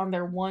chance on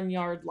their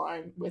 1-yard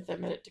line with a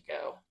minute to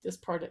go. This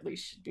part at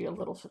least should be a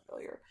little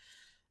familiar.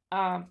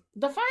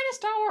 The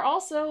finest hour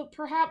also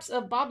perhaps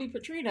of Bobby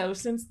Petrino,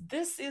 since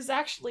this is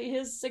actually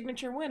his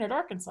signature win at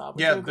Arkansas.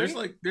 Yeah, there's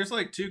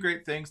like 2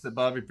 great things that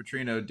Bobby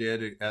Petrino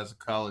did as a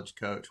college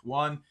coach.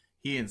 One,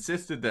 he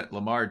insisted that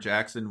Lamar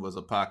Jackson was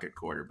a pocket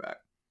quarterback.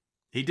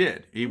 He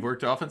did. He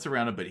worked offense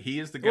around him, but he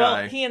is the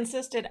guy. Well, he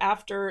insisted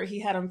after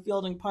he had him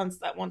fielding punts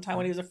that one time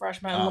when he was a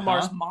freshman, and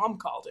Lamar's mom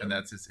called him. And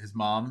that's his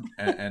mom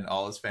and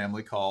all his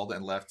family called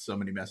and left so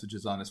many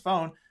messages on his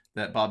phone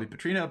that Bobby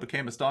Petrino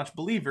became a staunch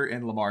believer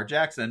in Lamar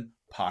Jackson,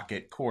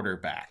 pocket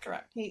quarterback.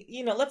 Correct.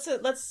 Let's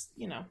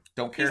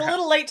don't care. He's a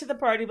little late to the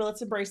party, but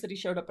let's embrace that he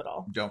showed up at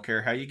all. Don't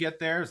care how you get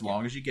there, as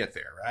long as you get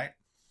there, right?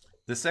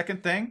 The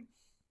second thing,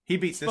 he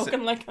beats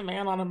spoken like a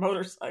man on a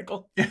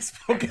motorcycle. Yeah,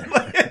 spoken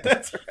like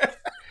that's right.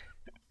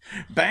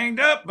 Banged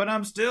up, but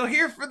I'm still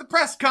here for the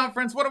press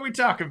conference. What are we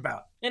talking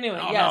about? Anyway,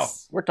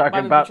 yes, we're talking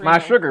Bobby about Petrino. My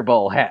Sugar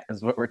Bowl hat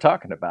is what we're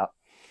talking about.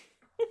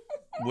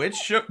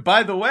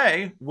 By the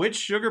way, which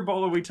Sugar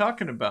Bowl are we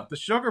talking about? The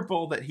Sugar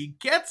Bowl that he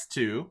gets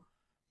to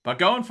by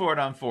going for it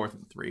on 4th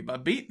and 3, by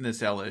beating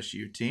this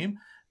LSU team,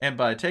 and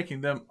by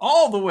taking them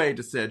all the way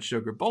to said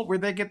Sugar Bowl, where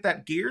they get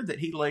that gear that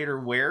he later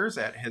wears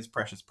at his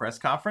precious press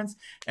conference,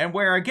 and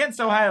where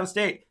against Ohio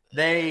State,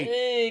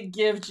 they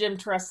give Jim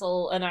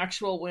Tressel an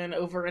actual win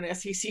over an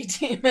SEC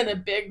team in a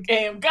big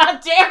game. God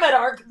damn it,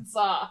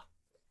 Arkansas!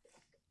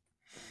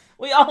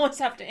 We always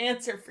have to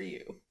answer for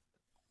you.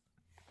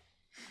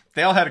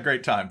 They all had a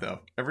great time, though.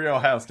 Every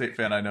Ohio State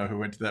fan I know who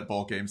went to that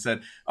bowl game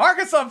said,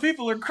 Arkansas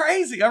people are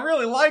crazy. I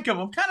really like them.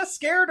 I'm kind of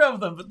scared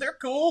of them, but they're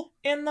cool.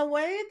 In the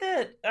way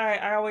that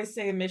I always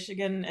say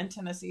Michigan and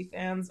Tennessee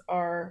fans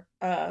are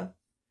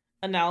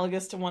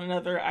analogous to one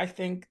another, I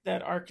think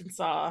that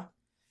Arkansas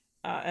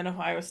and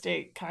Ohio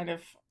State kind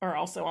of are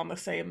also on the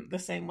same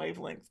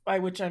wavelength, by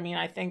which I mean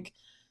I think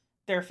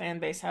their fan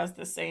base has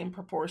the same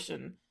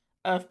proportion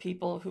of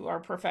people who are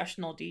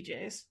professional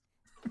DJs.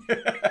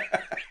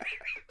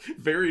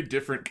 Very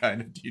different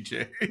kind of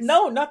DJs.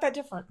 No, not that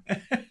different.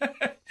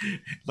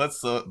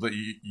 Let's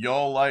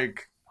y'all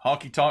like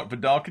honky tonk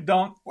badonka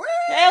donk?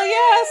 Hell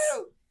yes.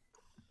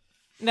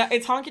 Now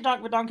it's honky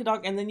tonk badonka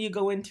donk, and then you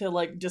go into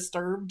like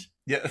Disturbed.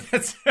 Yeah,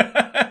 that's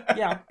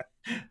yeah.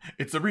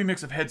 It's a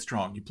remix of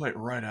Headstrong. You play it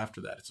right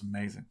after that. It's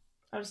amazing.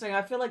 I'm just saying.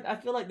 I feel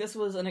like this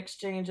was an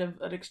exchange of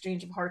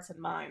hearts and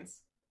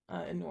minds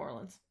in New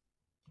Orleans.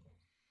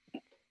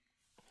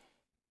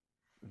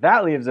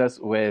 That leaves us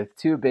with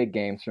 2 big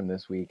games from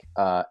this week,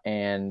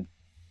 and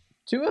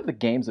 2 of the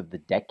games of the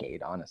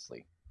decade,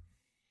 honestly.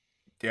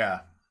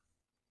 Yeah.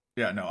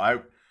 Yeah, no,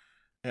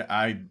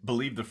 I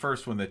believe the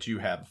first one that you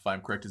have, if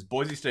I'm correct, is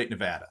Boise State,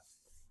 Nevada.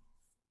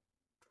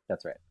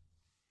 That's right.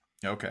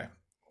 Okay.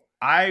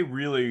 I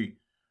really,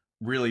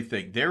 really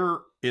think there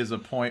is a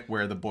point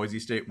where the Boise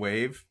State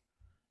wave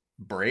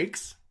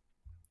breaks,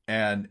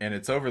 and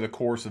it's over the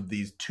course of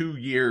these 2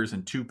 years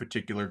and 2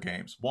 particular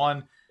games.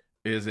 One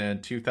is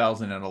in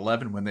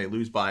 2011 when they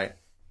lose by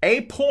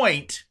a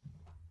point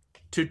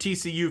to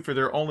TCU for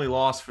their only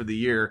loss for the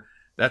year.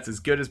 That's as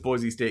good as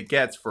Boise State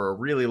gets for a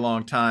really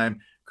long time.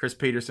 Chris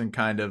Peterson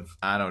kind of,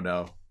 I don't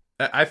know.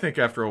 I think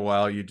after a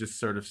while you just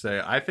sort of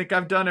say, I think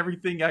I've done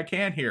everything I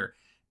can here.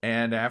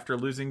 And after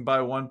losing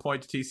by 1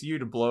 point to TCU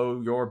to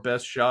blow your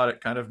best shot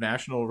at kind of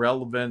national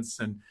relevance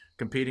and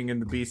competing in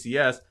the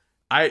BCS,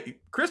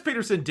 Chris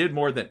Peterson did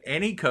more than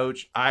any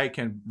coach I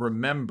can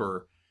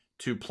remember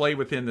to play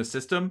within the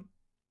system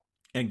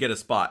and get a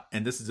spot.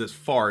 And this is as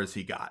far as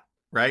he got,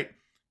 right?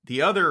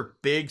 The other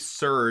big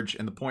surge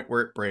and the point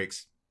where it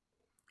breaks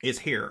is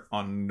here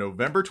on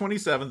November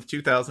 27th,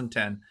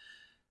 2010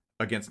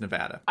 against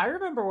Nevada. I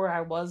remember where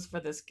I was for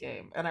this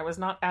game, and I was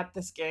not at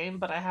this game,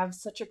 but I have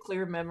such a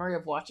clear memory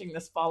of watching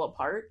this fall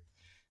apart.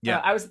 Yeah.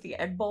 I was at the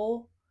Egg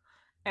Bowl,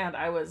 and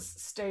I was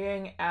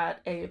staying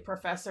at a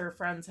professor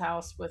friend's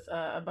house with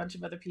a bunch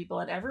of other people,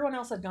 and everyone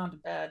else had gone to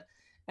bed,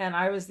 and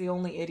I was the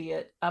only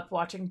idiot up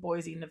watching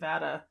Boise,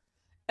 Nevada.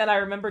 And I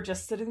remember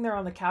just sitting there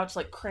on the couch,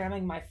 like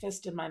cramming my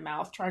fist in my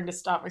mouth, trying to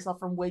stop myself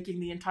from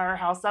waking the entire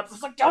house up. I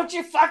was like, don't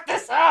you fuck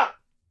this up!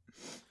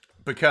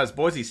 Because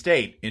Boise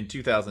State in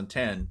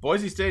 2010,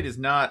 Boise State is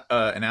not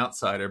an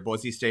outsider.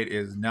 Boise State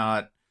is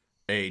not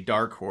a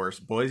dark horse.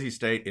 Boise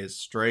State is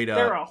straight up.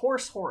 They're a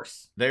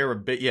horse. They're a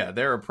bit, yeah,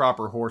 they're a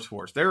proper horse.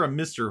 They're a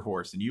Mr.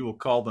 Horse, and you will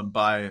call them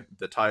by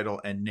the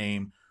title and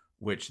name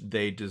which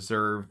they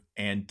deserve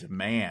and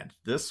demand.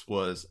 This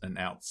was an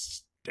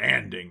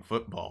outstanding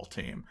football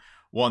team.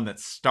 One that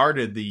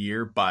started the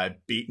year by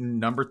beating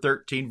number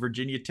 13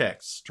 Virginia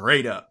Tech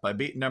straight up, by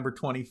beating number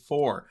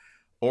 24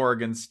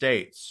 Oregon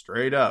State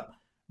straight up,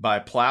 by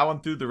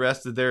plowing through the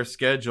rest of their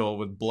schedule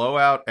with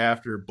blowout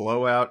after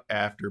blowout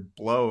after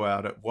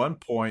blowout, at one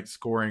point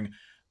scoring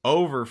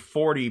over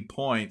 40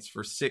 points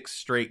for 6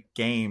 straight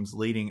games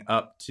leading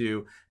up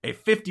to a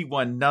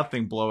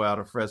 51-0 blowout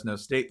of Fresno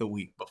State the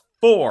week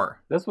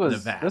before. This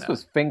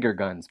was finger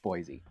guns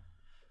Boise.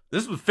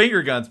 This was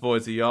finger guns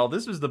Boise, y'all.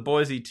 This was the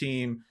Boise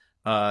team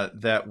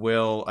that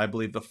will, I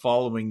believe, the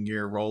following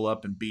year roll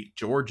up and beat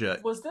Georgia.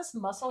 Was this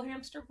Muscle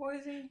Hamster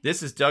Boise?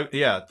 This is Doug.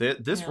 Yeah,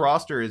 this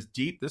roster is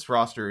deep. This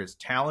roster is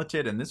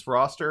talented, and this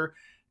roster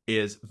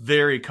is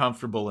very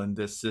comfortable in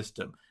this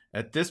system.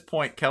 At this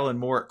point, Kellen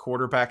Moore at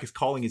quarterback is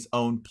calling his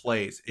own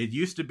plays. It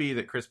used to be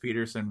that Chris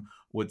Peterson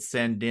would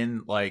send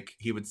in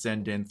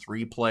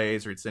 3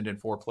 plays, or he'd send in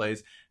 4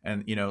 plays,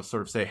 and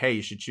sort of say, hey,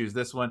 you should choose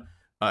this one.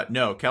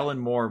 No, Kellen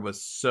Moore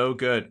was so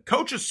good.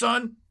 Coach's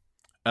son.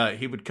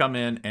 He would come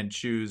in and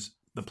choose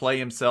the play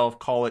himself,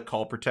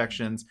 call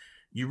protections.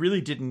 You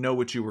really didn't know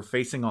what you were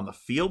facing on the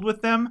field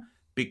with them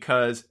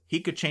because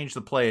he could change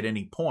the play at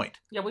any point.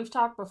 Yeah, we've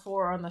talked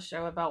before on the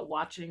show about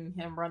watching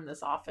him run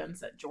this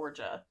offense at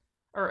Georgia,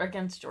 or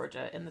against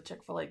Georgia in the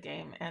Chick-fil-A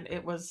game, and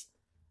it was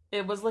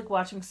like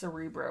watching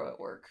Cerebro at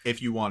work.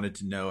 If you wanted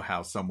to know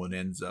how someone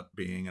ends up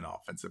being an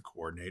offensive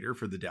coordinator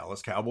for the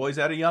Dallas Cowboys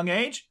at a young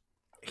age,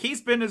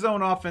 he's been his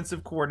own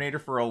offensive coordinator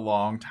for a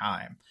long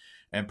time.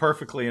 And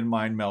perfectly in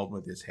mind meld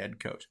with his head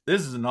coach.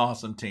 This is an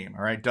awesome team,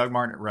 all right? Doug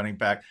Martin at running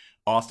back,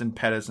 Austin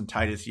Pettis and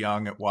Titus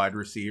Young at wide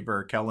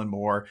receiver, Kellen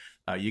Moore.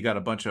 You got a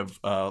bunch of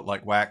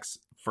wax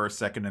first,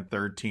 second, and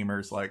third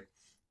teamers.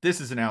 This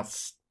is an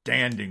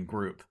outstanding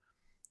group.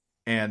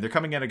 And they're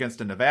coming in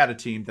against a Nevada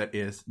team that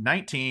is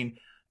 19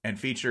 and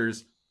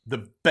features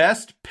the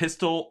best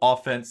pistol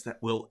offense that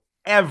will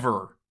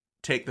ever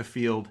take the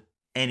field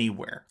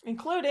anywhere.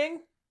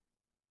 Including?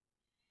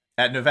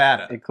 At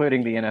Nevada.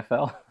 Including the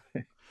NFL.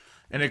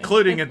 And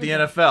including at the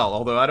NFL,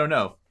 although I don't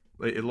know.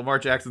 Lamar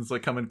Jackson's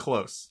coming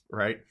close,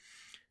 right?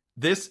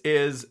 This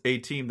is a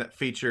team that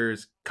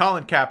features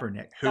Colin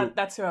Kaepernick.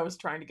 That's who I was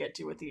trying to get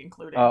to with the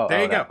including.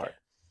 There you go. Part.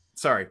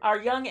 Sorry.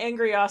 Our young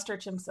angry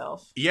ostrich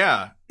himself.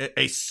 Yeah,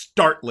 a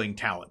startling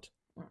talent.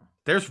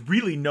 There's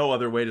really no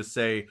other way to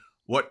say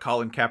what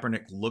Colin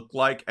Kaepernick looked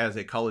like as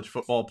a college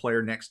football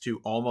player next to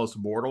almost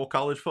mortal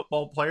college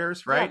football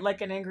players, right? Yeah,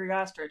 like an angry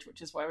ostrich,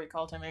 which is why we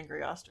called him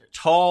Angry Ostrich.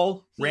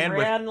 Tall, he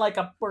ran like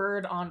a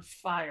bird on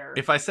fire.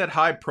 If I said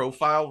high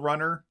profile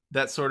runner,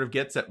 that sort of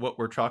gets at what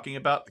we're talking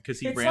about because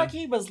it's like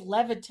he was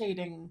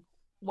levitating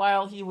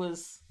while he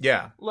was.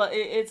 Yeah.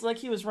 It's like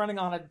he was running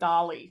on a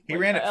dolly. He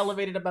ran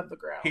elevated above the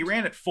ground. He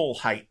ran at full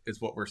height,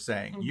 is what we're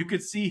saying. Mm-hmm. You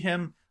could see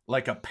him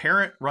like a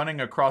parent running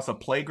across a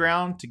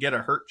playground to get a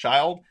hurt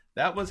child.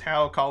 That was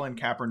how Colin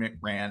Kaepernick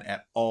ran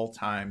at all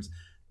times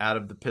out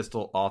of the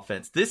pistol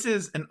offense. This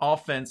is an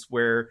offense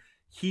where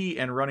he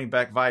and running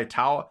back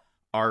Viatawa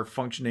are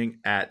functioning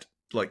at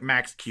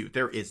max Q.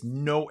 There is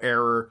no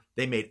error.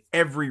 They made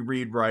every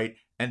read right,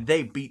 and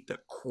they beat the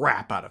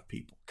crap out of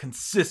people.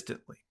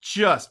 consistently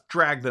just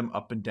drag them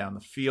up and down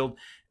the field.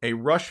 A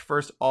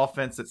rush-first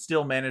offense that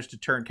still managed to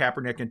turn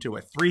Kaepernick into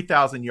a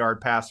 3,000-yard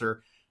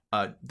passer.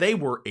 They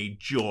were a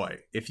joy.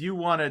 If you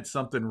wanted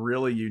something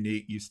really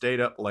unique, you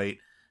stayed up late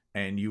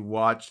and you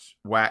watched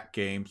WAC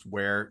games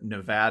where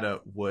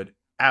Nevada would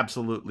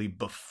absolutely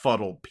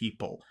befuddle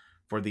people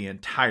for the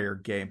entire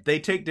game. They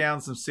take down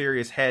some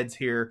serious heads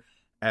here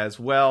as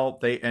well.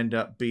 They end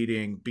up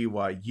beating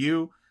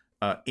BYU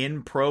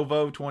in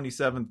Provo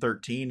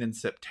 27-13 in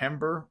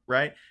September,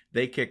 right?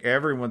 They kick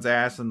everyone's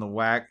ass in the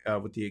WAC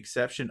with the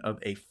exception of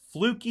a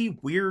fluky,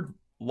 weird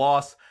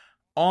loss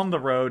on the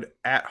road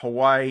at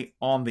Hawaii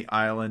on the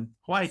island.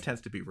 Hawaii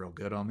tends to be real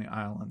good on the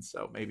island,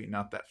 so maybe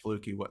not that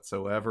fluky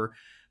whatsoever.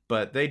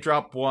 But they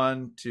drop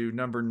one to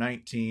number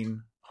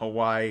 19,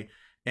 Hawaii,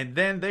 and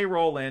then they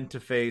roll in to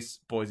face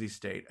Boise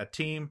State, a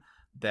team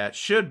that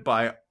should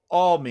by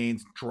all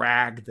means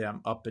drag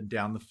them up and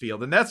down the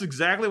field. And that's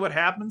exactly what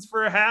happens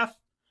for a half.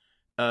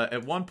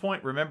 At one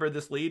point, remember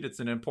this lead,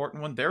 it's an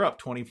important one. They're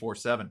up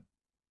 24-7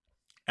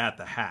 at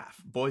the half.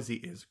 Boise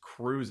is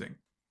cruising.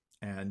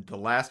 And the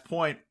last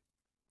point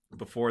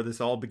before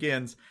this all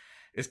begins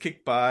is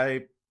kicked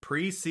by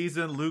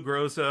preseason Lou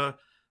Groza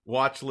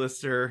watch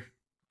lister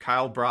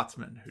Kyle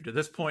Brotzman, who to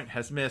this point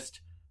has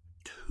missed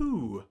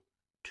two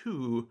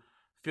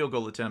field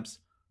goal attempts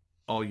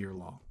all year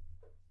long.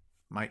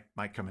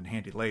 Might come in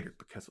handy later,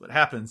 because what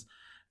happens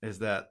is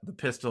that the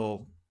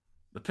pistol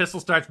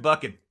starts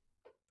bucking.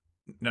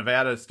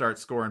 Nevada starts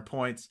scoring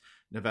points.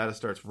 Nevada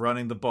starts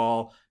running the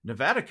ball.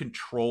 Nevada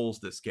controls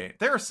this game.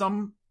 There are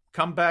some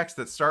comebacks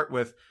that start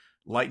with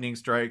lightning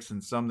strikes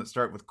and some that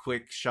start with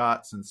quick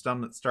shots and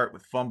some that start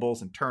with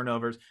fumbles and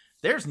turnovers.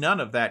 There's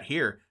none of that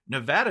here.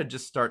 Nevada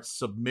just starts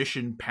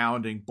submission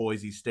pounding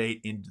Boise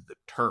State into the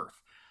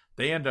turf.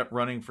 They end up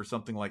running for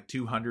something like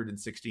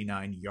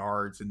 269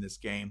 yards in this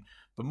game.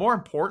 But more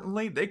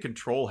importantly, they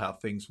control how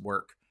things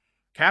work.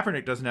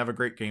 Kaepernick doesn't have a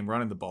great game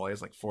running the ball. He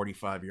has like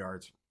 45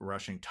 yards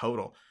rushing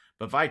total.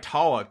 But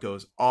Vitala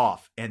goes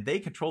off, and they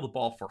control the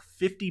ball for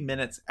 50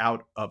 minutes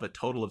out of a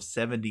total of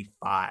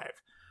 75,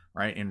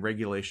 right, in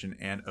regulation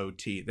and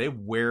OT. They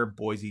wear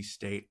Boise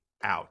State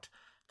out.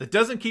 That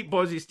doesn't keep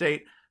Boise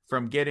State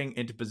from getting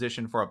into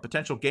position for a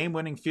potential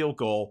game-winning field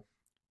goal,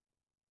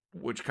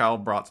 which Kyle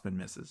Brotzman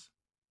misses.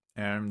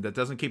 And that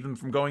doesn't keep them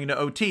from going into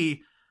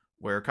OT,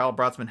 where Kyle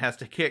Brotzman has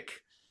to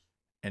kick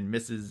and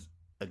misses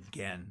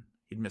again.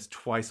 He'd missed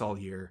twice all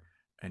year,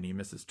 and he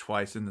misses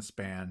twice in the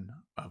span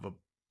of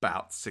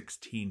about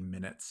 16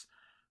 minutes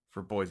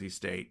for Boise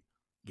State,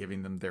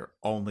 giving them their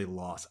only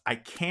loss.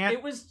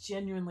 It was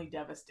genuinely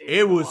devastating.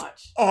 It was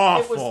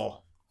awful. It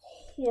was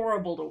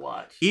horrible to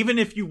watch. Even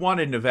if you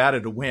wanted Nevada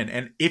to win,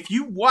 and if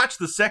you watch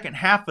the second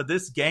half of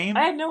this game,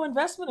 I had no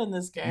investment in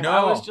this game. No.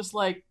 I was just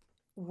like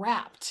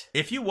wrapped.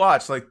 If you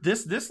watch, like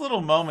this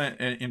little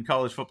moment in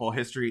college football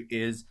history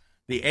is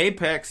the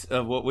apex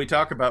of what we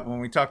talk about when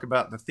we talk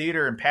about the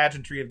theater and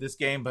pageantry of this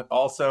game, but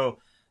also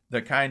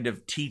the kind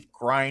of teeth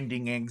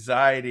grinding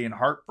anxiety and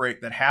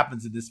heartbreak that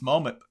happens in this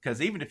moment.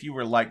 Because even if you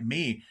were like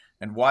me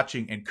and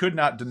watching and could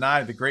not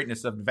deny the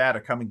greatness of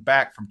Nevada coming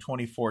back from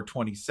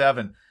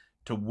 24-27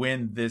 to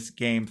win this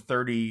game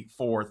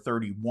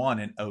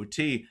 34-31 in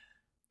OT,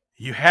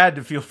 you had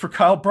to feel for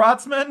Kyle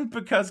Brotzman,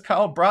 because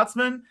Kyle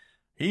Brotzman,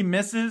 he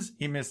misses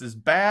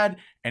bad,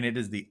 and it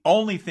is the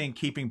only thing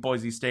keeping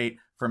Boise State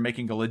from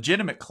making a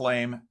legitimate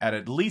claim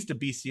at least a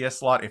BCS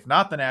slot, if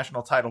not the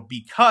national title,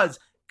 because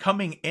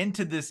coming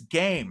into this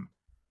game,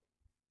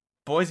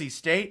 Boise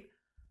State,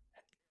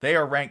 they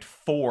are ranked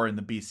 4 in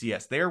the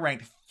BCS. They are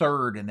ranked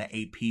 3rd in the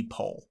AP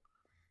poll.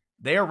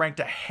 They are ranked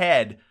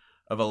ahead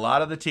of a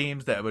lot of the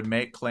teams that would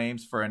make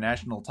claims for a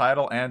national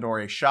title and or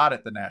a shot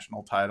at the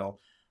national title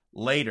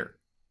later.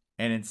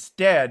 And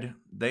instead,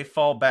 they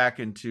fall back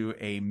into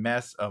a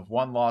mess of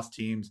one-loss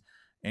teams,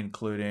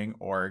 including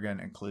Oregon,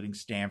 including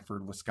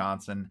Stanford,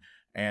 Wisconsin,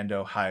 and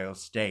Ohio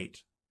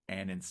State.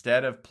 And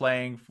instead of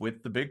playing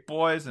with the big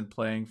boys and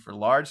playing for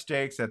large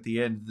stakes at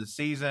the end of the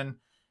season,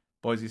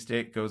 Boise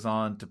State goes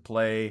on to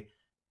play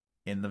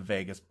in the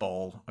Vegas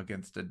Bowl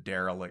against a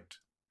derelict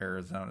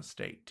Arizona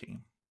State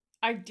team.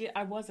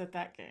 I was at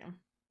that game.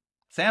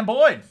 Sam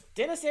Boyd.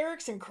 Dennis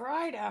Erickson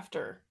cried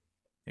after.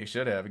 He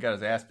should have. He got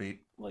his ass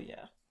beat. Well,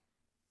 yeah.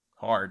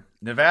 Hard.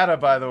 Nevada,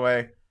 by the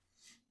way,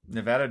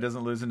 Nevada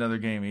doesn't lose another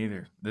game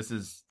either. This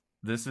is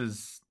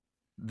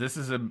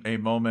a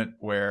moment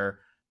where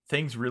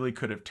things really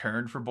could have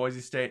turned for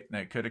Boise State, and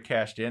they could have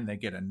cashed in. They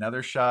get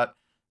another shot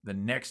the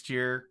next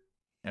year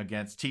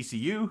against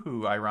TCU,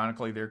 who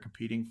ironically they're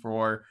competing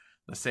for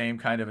the same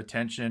kind of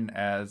attention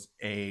as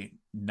a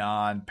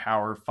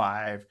non-Power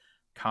 5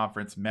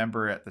 conference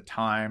member at the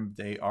time.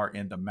 They are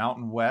in the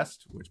Mountain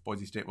West, which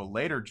Boise State will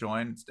later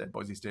join. Instead,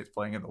 Boise State's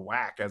playing in the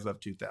WAC as of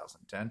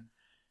 2010.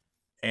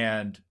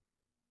 And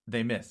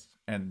they miss.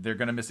 And they're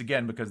going to miss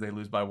again because they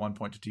lose by 1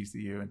 point to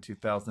TCU in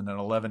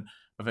 2011,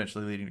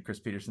 eventually leading to Chris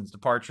Peterson's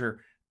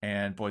departure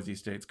and Boise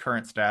State's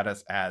current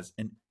status as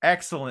an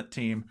excellent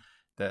team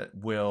that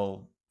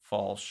will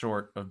fall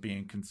short of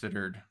being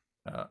considered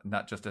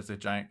not just as a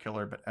giant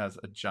killer, but as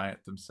a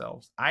giant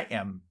themselves. I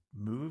am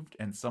moved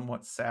and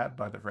somewhat sad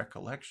by the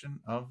recollection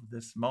of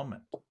this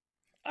moment.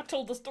 I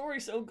told the story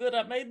so good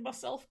I made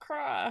myself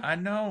cry. I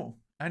know.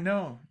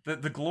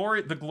 The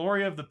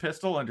glory of the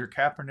pistol under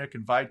Kaepernick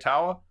and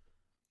Vitala,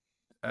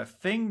 a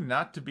thing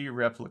not to be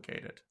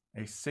replicated.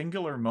 A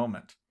singular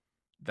moment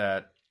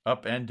that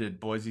upended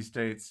Boise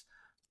State's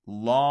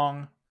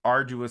long,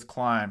 arduous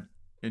climb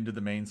into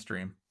the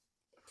mainstream.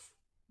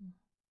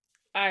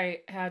 I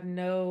had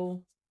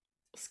no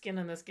skin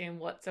in this game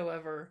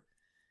whatsoever.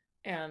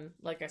 And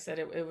like I said,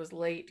 it was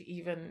late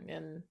even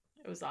in,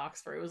 it was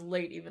Oxford. It was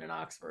late even in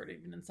Oxford,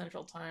 even in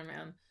Central Time.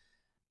 And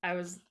I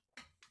was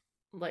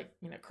like,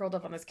 curled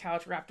up on this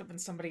couch, wrapped up in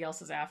somebody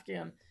else's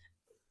Afghan.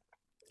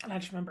 And I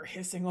just remember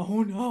hissing,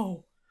 oh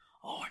no,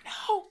 oh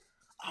no,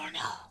 oh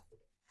no.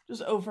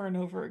 Just over and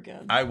over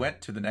again. I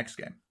went to the next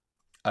game.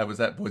 I was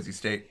at Boise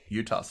State,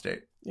 Utah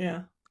State.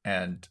 Yeah.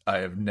 And I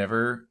have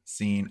never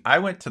seen, I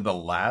went to the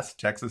last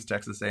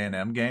Texas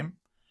A&M game.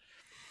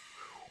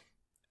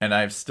 And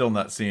I've still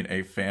not seen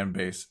a fan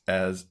base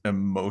as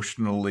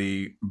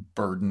emotionally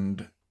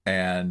burdened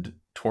and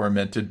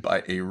tormented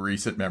by a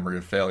recent memory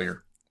of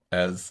failure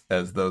as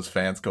those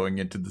fans going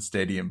into the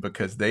stadium,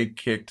 because they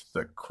kicked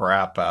the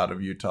crap out of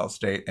Utah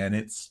State and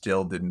it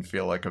still didn't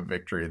feel like a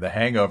victory. The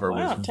hangover was...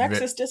 Wow,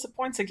 Texas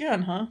disappoints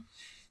again, huh?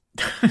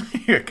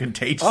 Yeah,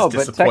 contagious but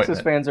disappointment.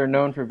 Texas fans are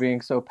known for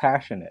being so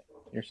passionate.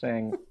 You're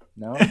saying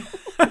no?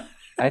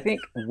 I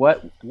think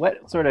what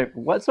sort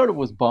of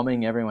was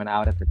bumming everyone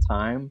out at the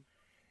time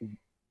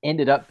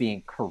ended up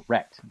being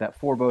correct. That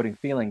foreboding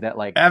feeling that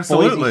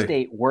Absolutely. Boise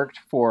State worked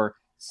for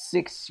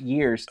 6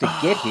 years to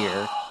get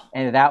here,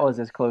 and that was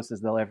as close as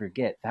they'll ever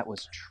get. That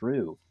was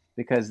true,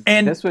 because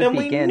this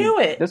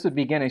would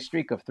begin a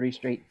streak of 3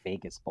 straight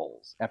Vegas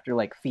bowls after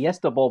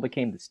Fiesta Bowl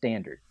became the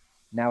standard.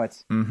 Now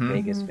it's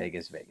Vegas.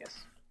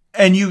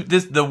 And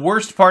the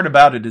worst part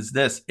about it is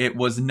this: it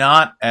was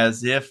not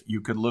as if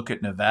you could look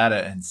at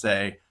Nevada and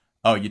say,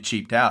 "Oh, you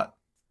cheaped out.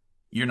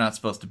 You're not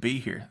supposed to be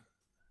here."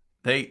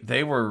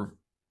 They were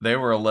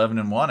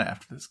 11-1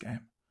 after this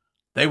game.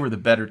 They were the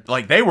better,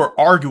 they were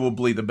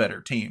arguably the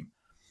better team.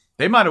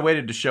 They might have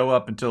waited to show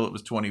up until it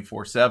was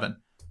 24-7,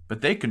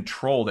 but they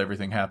controlled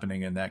everything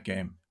happening in that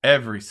game.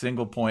 Every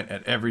single point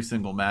at every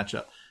single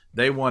matchup.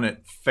 They won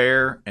it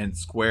fair and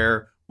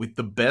square with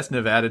the best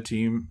Nevada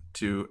team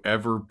to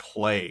ever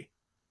play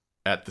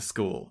at the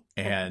school.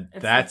 And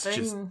that's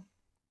just...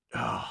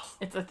 Oh.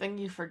 It's a thing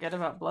you forget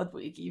about Blood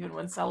Week, even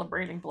when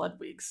celebrating Blood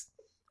Weeks.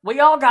 We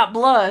all got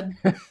blood.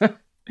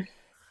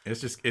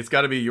 It's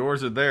got to be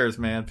yours or theirs,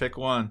 man. Pick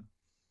one.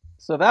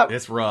 So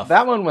it's rough.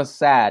 That one was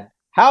sad.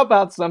 How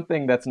about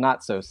something that's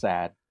not so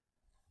sad?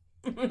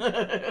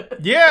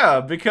 Yeah,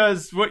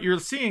 because what you're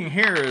seeing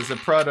here is a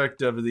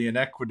product of the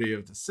inequity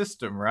of the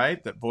system,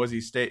 right? That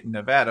Boise State and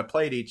Nevada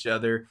played each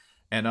other,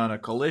 and on a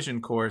collision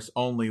course,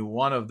 only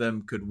one of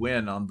them could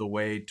win on the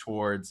way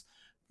towards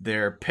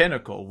their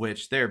pinnacle,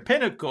 which their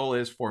pinnacle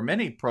is for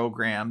many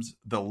programs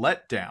the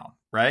letdown,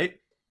 right?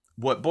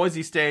 What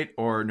Boise State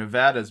or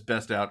Nevada's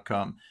best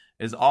outcome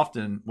is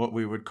often what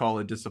we would call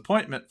a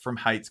disappointment from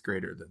heights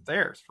greater than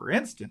theirs. For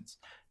instance,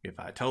 if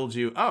I told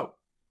you, oh,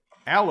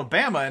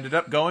 Alabama ended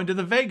up going to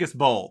the Vegas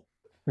Bowl,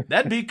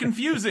 that'd be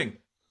confusing,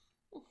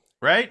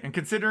 right? And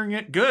considering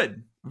it good,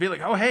 it'd be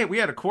like, oh, hey, we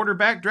had a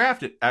quarterback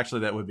drafted.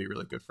 Actually, that would be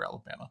really good for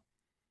Alabama.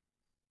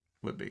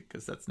 Would be,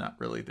 because that's not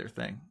really their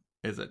thing,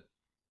 is it?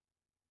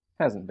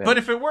 Hasn't been. But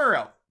if it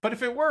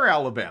were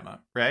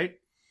Alabama, right?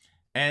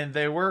 And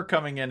they were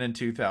coming in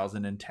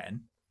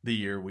 2010, the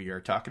year we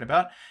are talking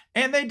about,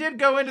 and they did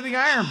go into the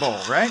Iron Bowl,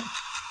 right?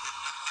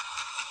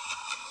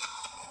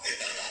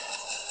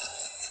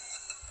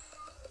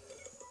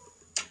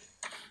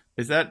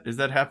 Is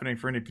that happening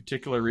for any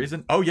particular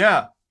reason? Oh,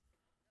 yeah.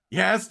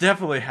 Yeah, it's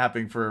definitely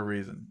happening for a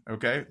reason,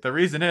 okay? The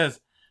reason is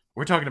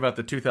we're talking about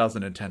the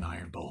 2010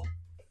 Iron Bowl.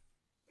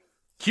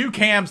 Cue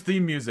Cam's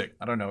theme music.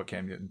 I don't know what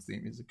Cam Newton's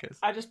theme music is.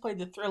 I just played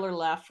the Thriller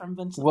laugh from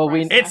Vincent Well,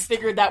 Price. I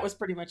figured that was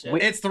pretty much it.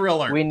 It's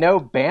Thriller. We know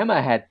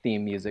Bama had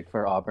theme music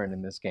for Auburn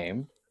in this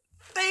game.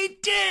 They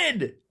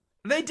did!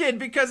 They did,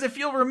 because if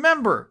you'll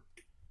remember,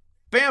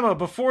 Bama,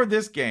 before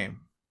this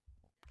game,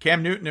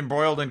 Cam Newton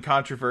embroiled in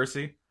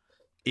controversy,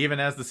 even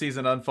as the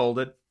season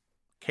unfolded.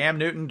 Cam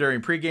Newton,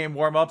 during pregame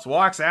warm-ups,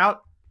 walks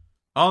out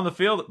on the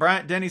field at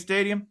Bryant-Denny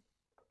Stadium,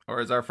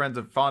 or as our friends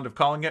are fond of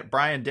calling it,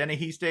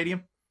 Bryant-Dennehy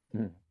Stadium.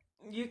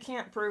 You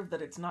can't prove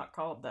that it's not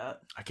called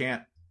that. I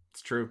can't.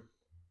 It's true.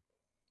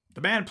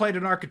 The man played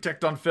an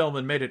architect on film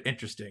and made it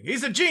interesting.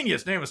 He's a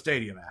genius. Name a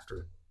stadium after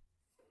it.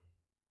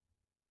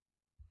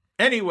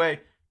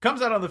 Anyway,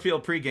 comes out on the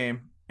field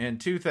pregame in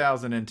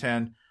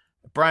 2010,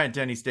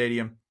 Bryant-Denny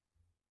Stadium.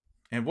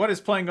 And what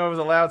is playing over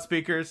the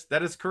loudspeakers?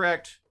 That is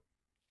correct.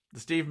 The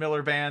Steve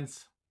Miller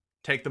Band's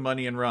Take the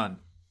Money and Run.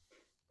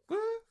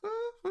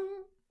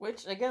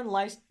 Which, again,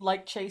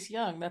 like Chase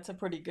Young, that's a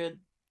pretty good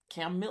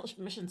Cam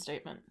mission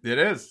statement. It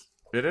is.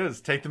 It is.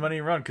 Take the money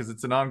and run, because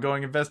it's an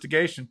ongoing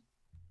investigation.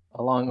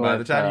 Along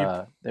with,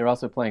 they're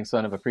also playing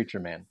Son of a Preacher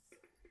Man.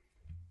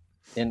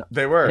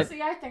 They were.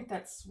 See, I think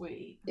that's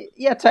sweet.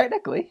 Yeah,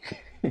 technically.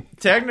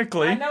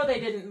 Technically. I know they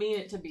didn't mean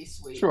it to be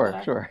sweet. Sure,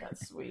 but I sure. think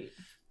that's sweet.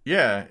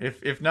 Yeah,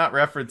 if not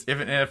reference,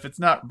 if it's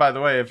not, by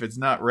the way, if it's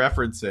not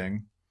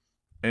referencing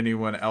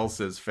anyone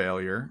else's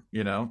failure,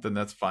 then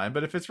that's fine.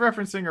 But if it's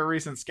referencing a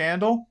recent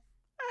scandal,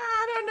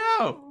 I don't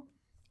know.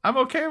 I'm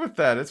okay with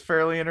that. It's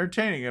fairly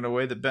entertaining in a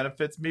way that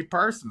benefits me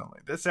personally.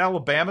 This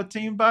Alabama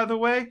team, by the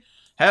way,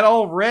 had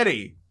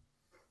already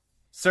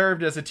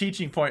served as a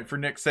teaching point for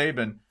Nick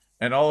Saban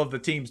and all of the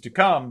teams to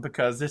come,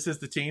 because this is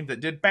the team that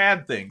did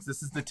bad things.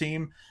 This is the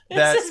team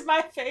that... This is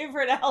my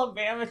favorite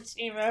Alabama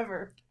team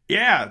ever.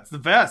 Yeah, it's the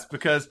best,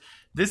 because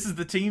this is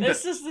the team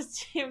This is the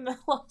team that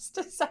lost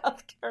to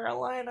South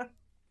Carolina.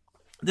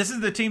 This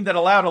is the team that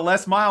allowed a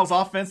Les Miles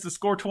offense to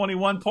score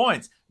 21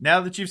 points.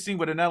 Now that you've seen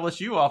what an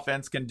LSU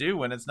offense can do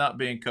when it's not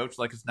being coached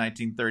like it's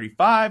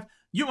 1935,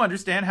 you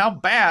understand how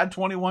bad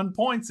 21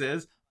 points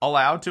is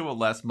allowed to a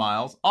Les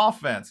Miles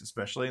offense,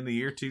 especially in the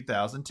year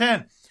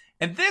 2010.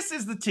 And this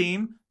is the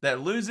team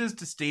that loses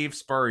to Steve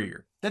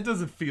Spurrier. That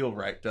doesn't feel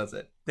right, does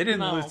it? They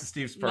didn't lose to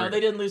Steve Spurrier. No, they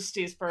didn't lose to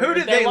Steve Spurrier. Who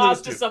did they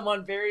lost lose to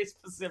someone very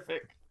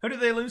specific. Who did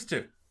they lose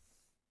to?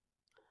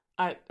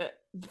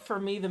 For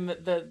me,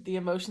 the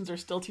emotions are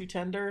still too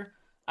tender.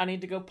 I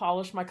need to go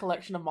polish my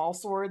collection of Maul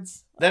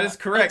swords. That is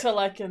correct. Until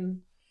I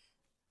can...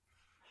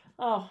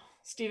 Oh,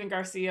 Steven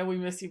Garcia, we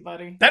miss you,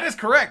 buddy. That is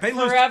correct. They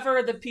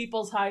Forever the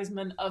people's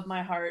Heisman of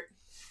my heart.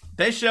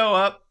 They show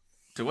up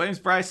to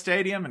Williams-Brice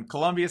Stadium in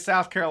Columbia,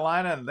 South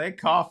Carolina, and they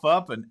cough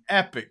up an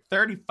epic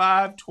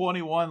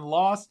 35-21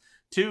 loss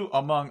to,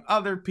 among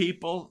other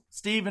people,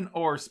 Stephen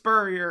Orr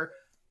Spurrier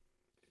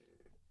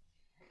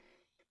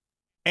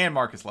and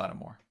Marcus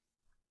Lattimore.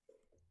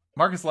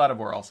 Marcus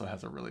Lattimore also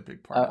has a really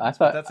big part.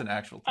 But that's an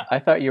actual team. I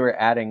thought you were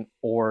adding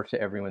Orr to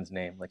everyone's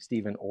name, like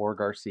Stephen Orr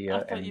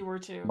Garcia. I thought you were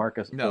too.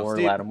 Marcus Orr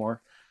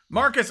Lattimore.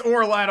 Marcus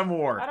Orr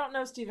Lattimore. I don't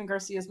know Steven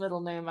Garcia's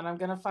middle name, and I'm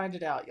gonna find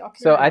it out. Y'all.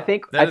 So I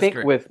think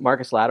with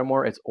Marcus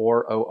Lattimore, it's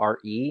Orr,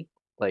 O-R-E,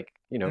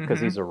 because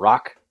he's a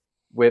rock.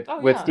 With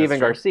Steven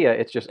Garcia,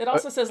 it's just. It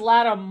also says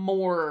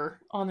Lattimore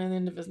on an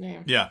end of his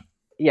name. Yeah.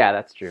 Yeah,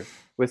 that's true.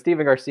 With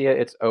Steven Garcia,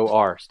 it's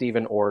O-R,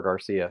 Stephen Orr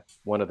Garcia,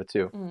 one of the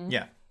two. Mm-hmm.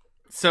 Yeah.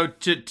 So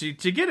to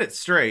get it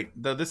straight,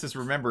 though, this is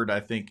remembered, I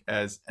think,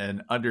 as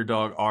an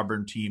underdog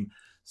Auburn team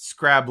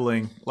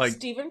scrabbling like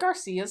Steven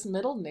Garcia's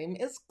middle name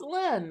is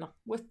Glenn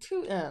with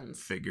 2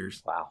 N's.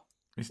 Figures. Wow.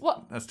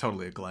 What? That's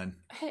totally a Glenn.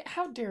 Hey,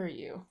 how dare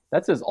you?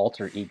 That's his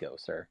alter ego,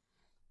 sir.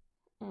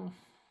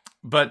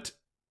 But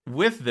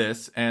with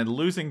this and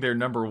losing their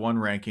number 1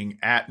 ranking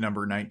at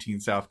number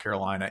 19 South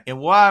Carolina, and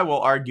what I will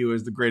argue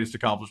is the greatest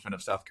accomplishment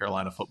of South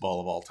Carolina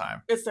football of all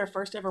time. It's their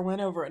first ever win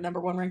over a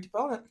number 1 ranked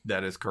opponent.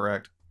 That is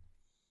correct.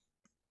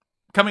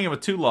 Coming in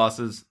with 2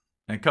 losses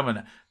and coming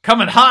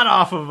hot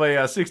off of a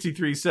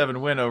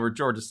 63-7 win over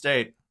Georgia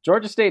State.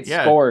 Georgia State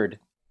scored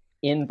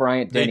in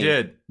Bryant-Denny. They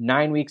did.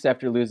 9 weeks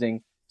after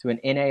losing to an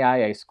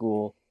NAIA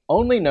school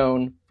only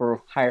known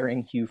for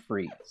hiring Hugh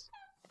Freeze.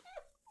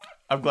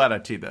 I'm glad I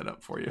teed that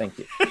up for you. Thank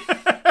you.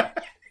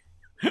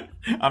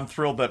 I'm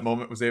thrilled that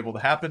moment was able to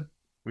happen.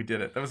 We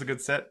did it. That was a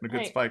good set and a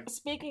good spike.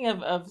 Speaking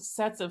of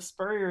sets of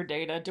Spurrier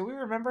data, do we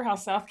remember how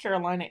South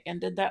Carolina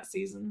ended that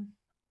season?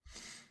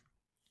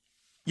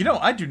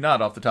 I do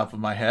not off the top of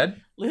my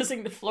head.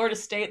 Losing to Florida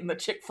State in the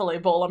Chick-fil-A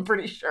Bowl, I'm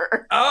pretty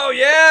sure. Oh,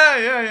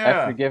 yeah.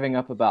 After giving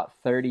up about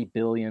 30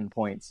 billion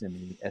points in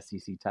the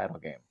SEC title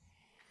game.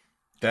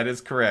 That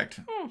is correct.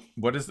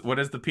 What is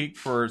the peak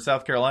for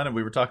South Carolina?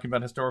 We were talking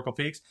about historical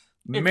peaks.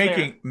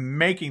 Making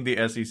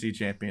the SEC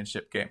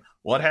championship game.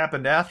 What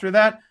happened after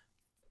that?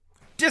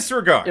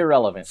 Disregard.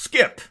 Irrelevant.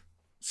 Skip.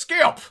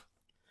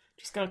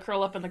 Just gonna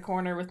curl up in the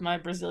corner with my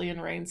Brazilian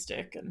rain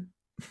stick and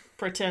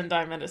pretend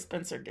I'm at a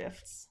Spencer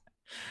Gifts.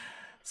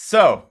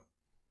 So,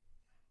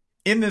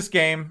 in this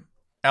game,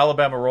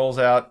 Alabama rolls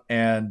out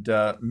and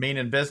Mean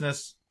in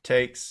Business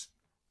takes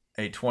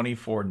a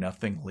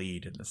 24-0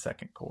 lead in the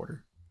second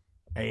quarter.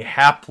 A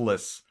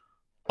hapless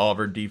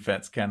Auburn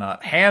defense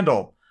cannot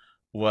handle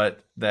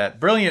what that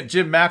brilliant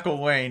Jim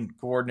McElwain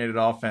coordinated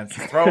offense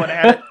is throwing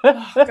at it.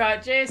 Oh,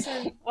 God,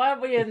 Jason, why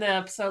are we in the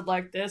episode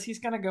like this? He's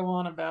going to go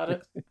on about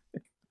it.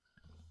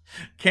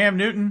 Cam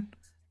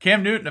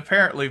Newton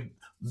apparently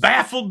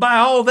baffled by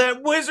all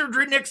that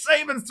wizardry Nick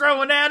Saban's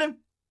throwing at him.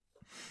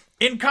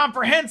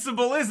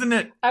 Incomprehensible, isn't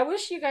it? I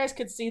wish you guys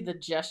could see the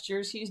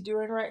gestures he's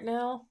doing right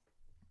now.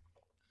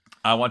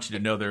 I want you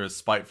to know they're as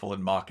spiteful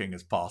and mocking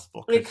as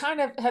possible.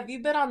 Have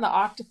you been on the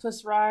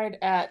octopus ride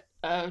at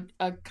a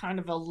kind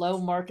of a low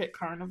market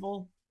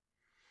carnival?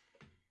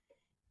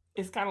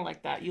 It's kind of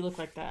like that. You look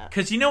like that.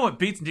 Because you know what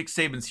beats Nick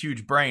Saban's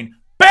huge brain?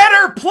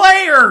 Better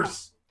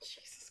players!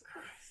 Jesus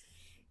Christ.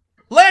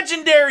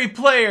 Legendary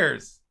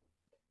players!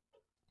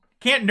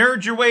 Can't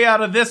nerd your way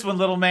out of this one,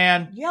 little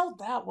man. Yell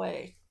that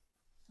way.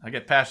 I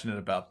get passionate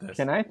about this.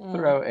 Can I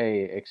throw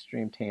a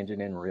extreme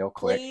tangent in real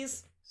quick?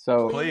 Please.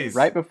 So Please.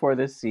 Right before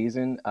this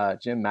season,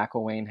 Jim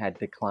McElwain had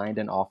declined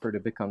an offer to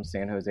become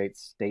San Jose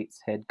State's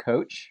head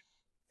coach.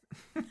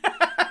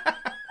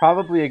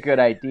 Probably a good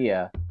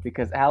idea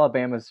because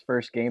Alabama's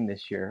first game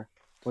this year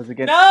was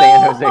against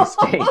San Jose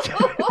State.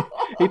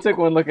 He took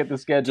one look at the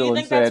Do schedule you and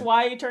think said, that's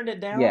why you turned it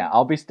down? yeah,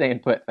 I'll be staying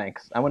put,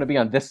 thanks. I want to be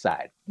on this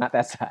side, not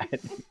that side.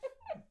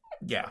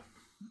 Yeah.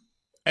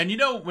 And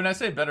when I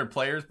say better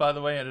players, by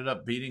the way, ended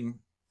up beating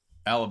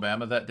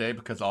Alabama that day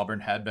because Auburn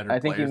had better players.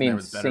 I think you and there mean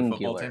was better football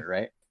team. singular,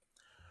 right?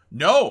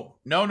 No.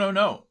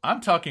 I'm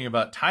talking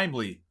about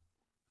timely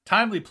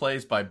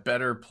plays by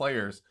better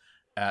players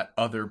at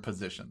other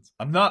positions.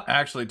 I'm not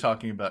actually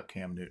talking about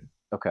Cam Newton.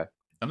 Okay.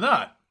 I'm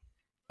not.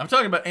 I'm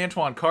talking about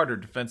Antoine Carter,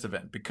 defensive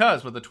end,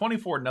 because with a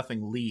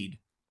 24-0 lead,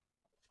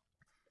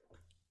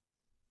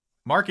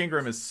 Mark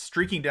Ingram is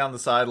streaking down the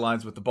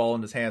sidelines with the ball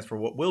in his hands for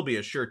what will be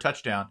a sure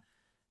touchdown,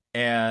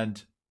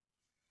 and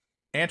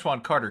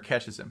Antoine Carter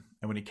catches him.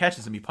 And when he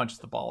catches him, he punches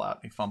the ball out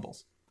and he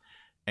fumbles.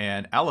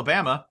 And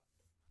Alabama,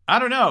 I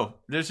don't know.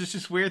 There's just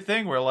this weird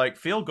thing where like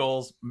field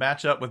goals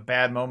match up with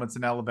bad moments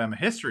in Alabama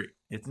history.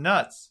 It's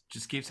nuts.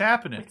 Just keeps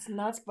happening. It's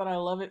nuts, but I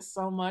love it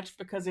so much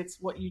because it's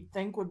what you'd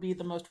think would be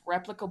the most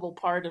replicable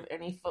part of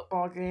any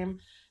football game,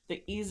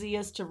 the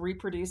easiest to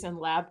reproduce in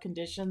lab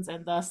conditions,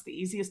 and thus the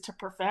easiest to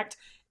perfect,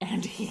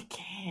 and he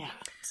can't.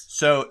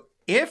 So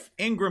if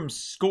Ingram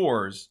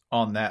scores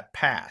on that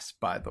pass,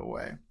 by the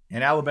way,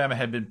 and Alabama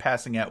had been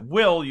passing at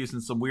will using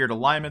some weird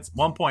alignments, at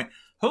one point,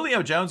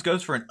 Julio Jones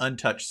goes for an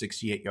untouched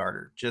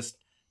 68-yarder. Just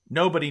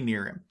nobody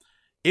near him.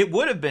 It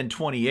would have been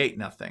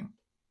 28-0.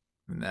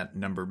 And that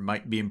number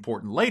might be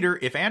important later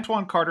if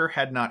Antoine Carter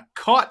had not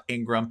caught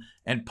Ingram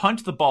and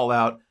punched the ball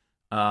out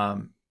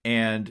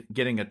and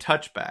getting a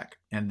touchback.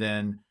 And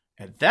then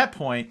at that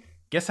point,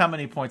 guess how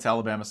many points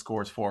Alabama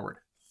scores forward?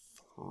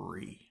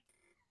 3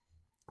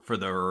 for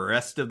the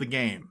rest of the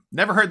game.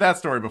 Never heard that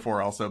story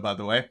before also, by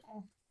the way.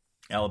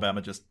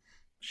 Alabama just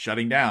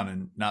shutting down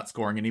and not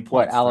scoring any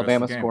points. What,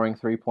 Alabama scoring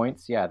 3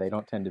 points? Yeah, they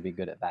don't tend to be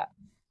good at that.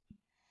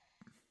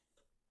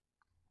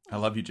 I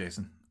love you,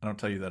 Jason. I don't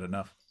tell you that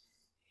enough.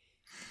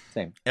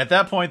 Same. At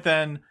that point,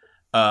 then,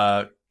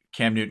 Cam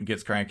Newton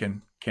gets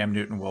cranking. Cam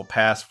Newton will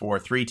pass for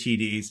 3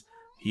 TDs.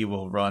 He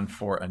will run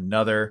for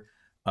another.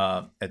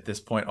 At this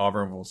point,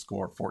 Auburn will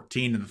score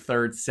 14 in the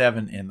third,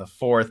 7 in the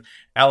fourth.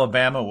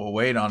 Alabama will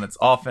wait on its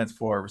offense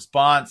for a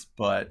response,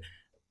 but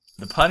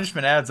the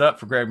punishment adds up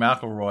for Greg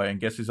McElroy, and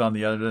guess who's on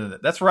the other end of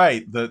it? That's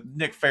right, the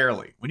Nick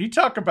Fairley. When you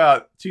talk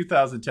about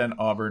 2010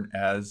 Auburn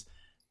as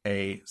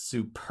a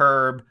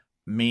superb,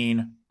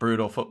 mean,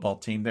 brutal football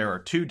team, there are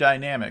 2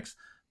 dynamics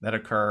that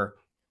occur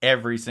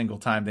every single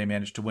time they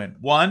manage to win.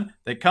 One,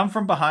 they come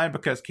from behind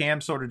because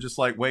Cam sort of just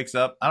like wakes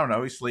up. I don't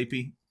know, he's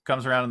sleepy,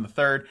 comes around in the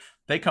third.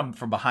 They come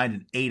from behind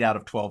in 8 out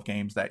of 12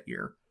 games that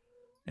year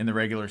in the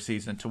regular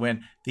season to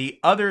win. The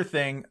other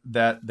thing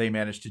that they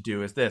managed to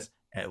do is this.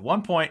 At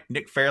one point,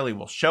 Nick Fairley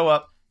will show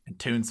up and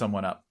tune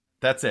someone up.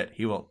 That's it.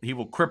 He will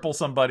cripple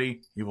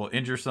somebody. He will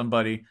injure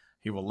somebody.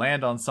 He will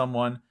land on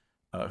someone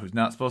who's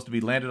not supposed to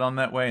be landed on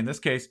that way. In this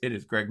case, it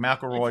is Greg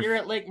McElroy. If you're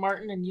at Lake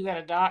Martin and you got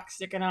a dock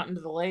sticking out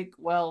into the lake,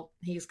 well,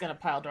 he's going to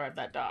pile drive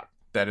that dock.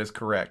 That is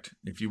correct.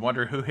 If you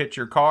wonder who hit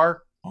your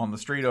car on the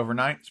street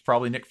overnight, it's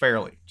probably Nick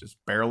Fairley, just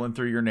barreling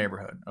through your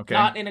neighborhood. Okay,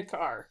 not in a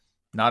car.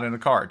 Not in a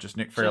car, just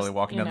Nick Fairley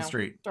walking down the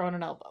street. Throwing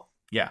an elbow.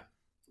 Yeah.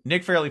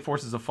 Nick Fairley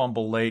forces a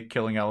fumble late,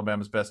 killing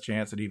Alabama's best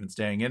chance at even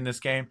staying in this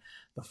game.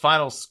 The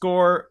final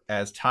score,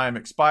 as time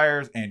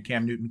expires and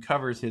Cam Newton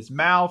covers his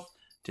mouth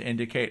to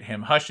indicate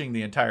him hushing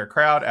the entire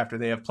crowd after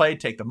they have played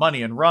Take the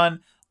Money and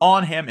Run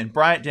on him in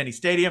Bryant-Denny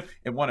Stadium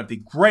in one of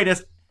the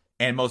greatest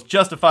and most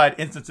justified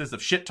instances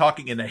of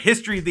shit-talking in the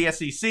history of the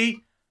SEC.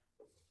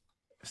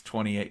 It's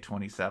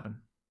 28-27.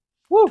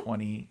 Woo!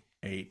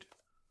 28-27.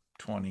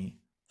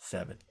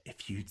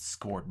 If you'd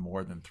scored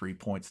more than 3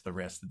 points the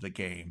rest of the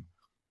game,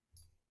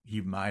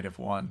 you might have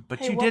won.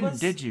 But you didn't,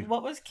 did you?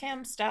 What was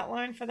Cam's stat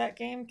line for that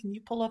game? Can you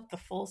pull up the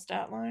full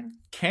stat line?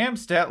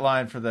 Cam's stat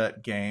line for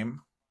that game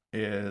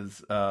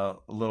is a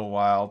little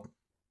wild.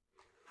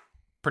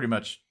 Pretty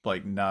much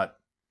like not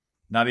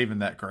even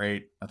that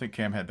great. I think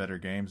Cam had better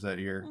games that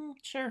year.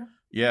 Sure.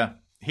 Yeah.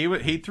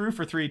 He threw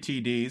for 3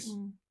 TDs.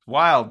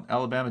 Wild.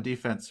 Alabama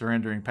defense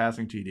surrendering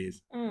passing TDs.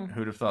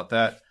 Who'd have thought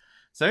that?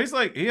 So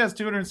he has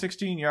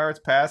 216 yards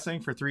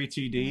passing for 3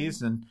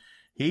 TDs, and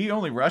he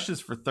only rushes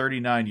for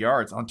 39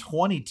 yards on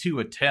 22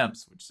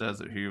 attempts, which says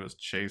that he was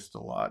chased a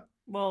lot.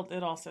 Well,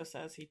 it also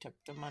says he took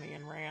the money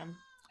and ran.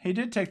 He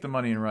did take the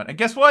money and run. And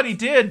guess what? He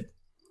did.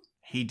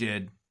 He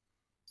did.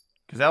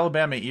 Because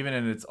Alabama, even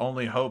in its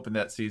only hope in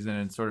that season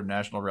and sort of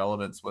national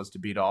relevance, was to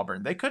beat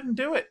Auburn. They couldn't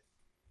do it.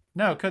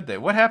 No, could they?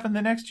 What happened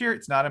the next year?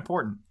 It's not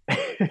important.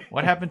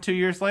 What happened 2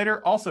 years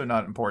later? Also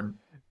not important.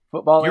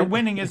 Football. Your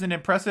winning isn't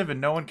impressive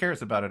and no one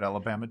cares about it,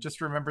 Alabama.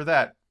 Just remember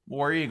that.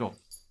 War Eagle.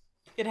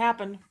 It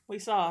happened. We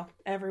saw.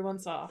 Everyone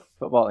saw.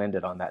 Football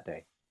ended on that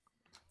day.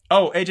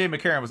 Oh, A.J.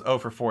 McCarron was 0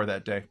 for 4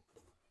 that day.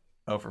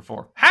 0 for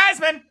 4.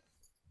 Heisman!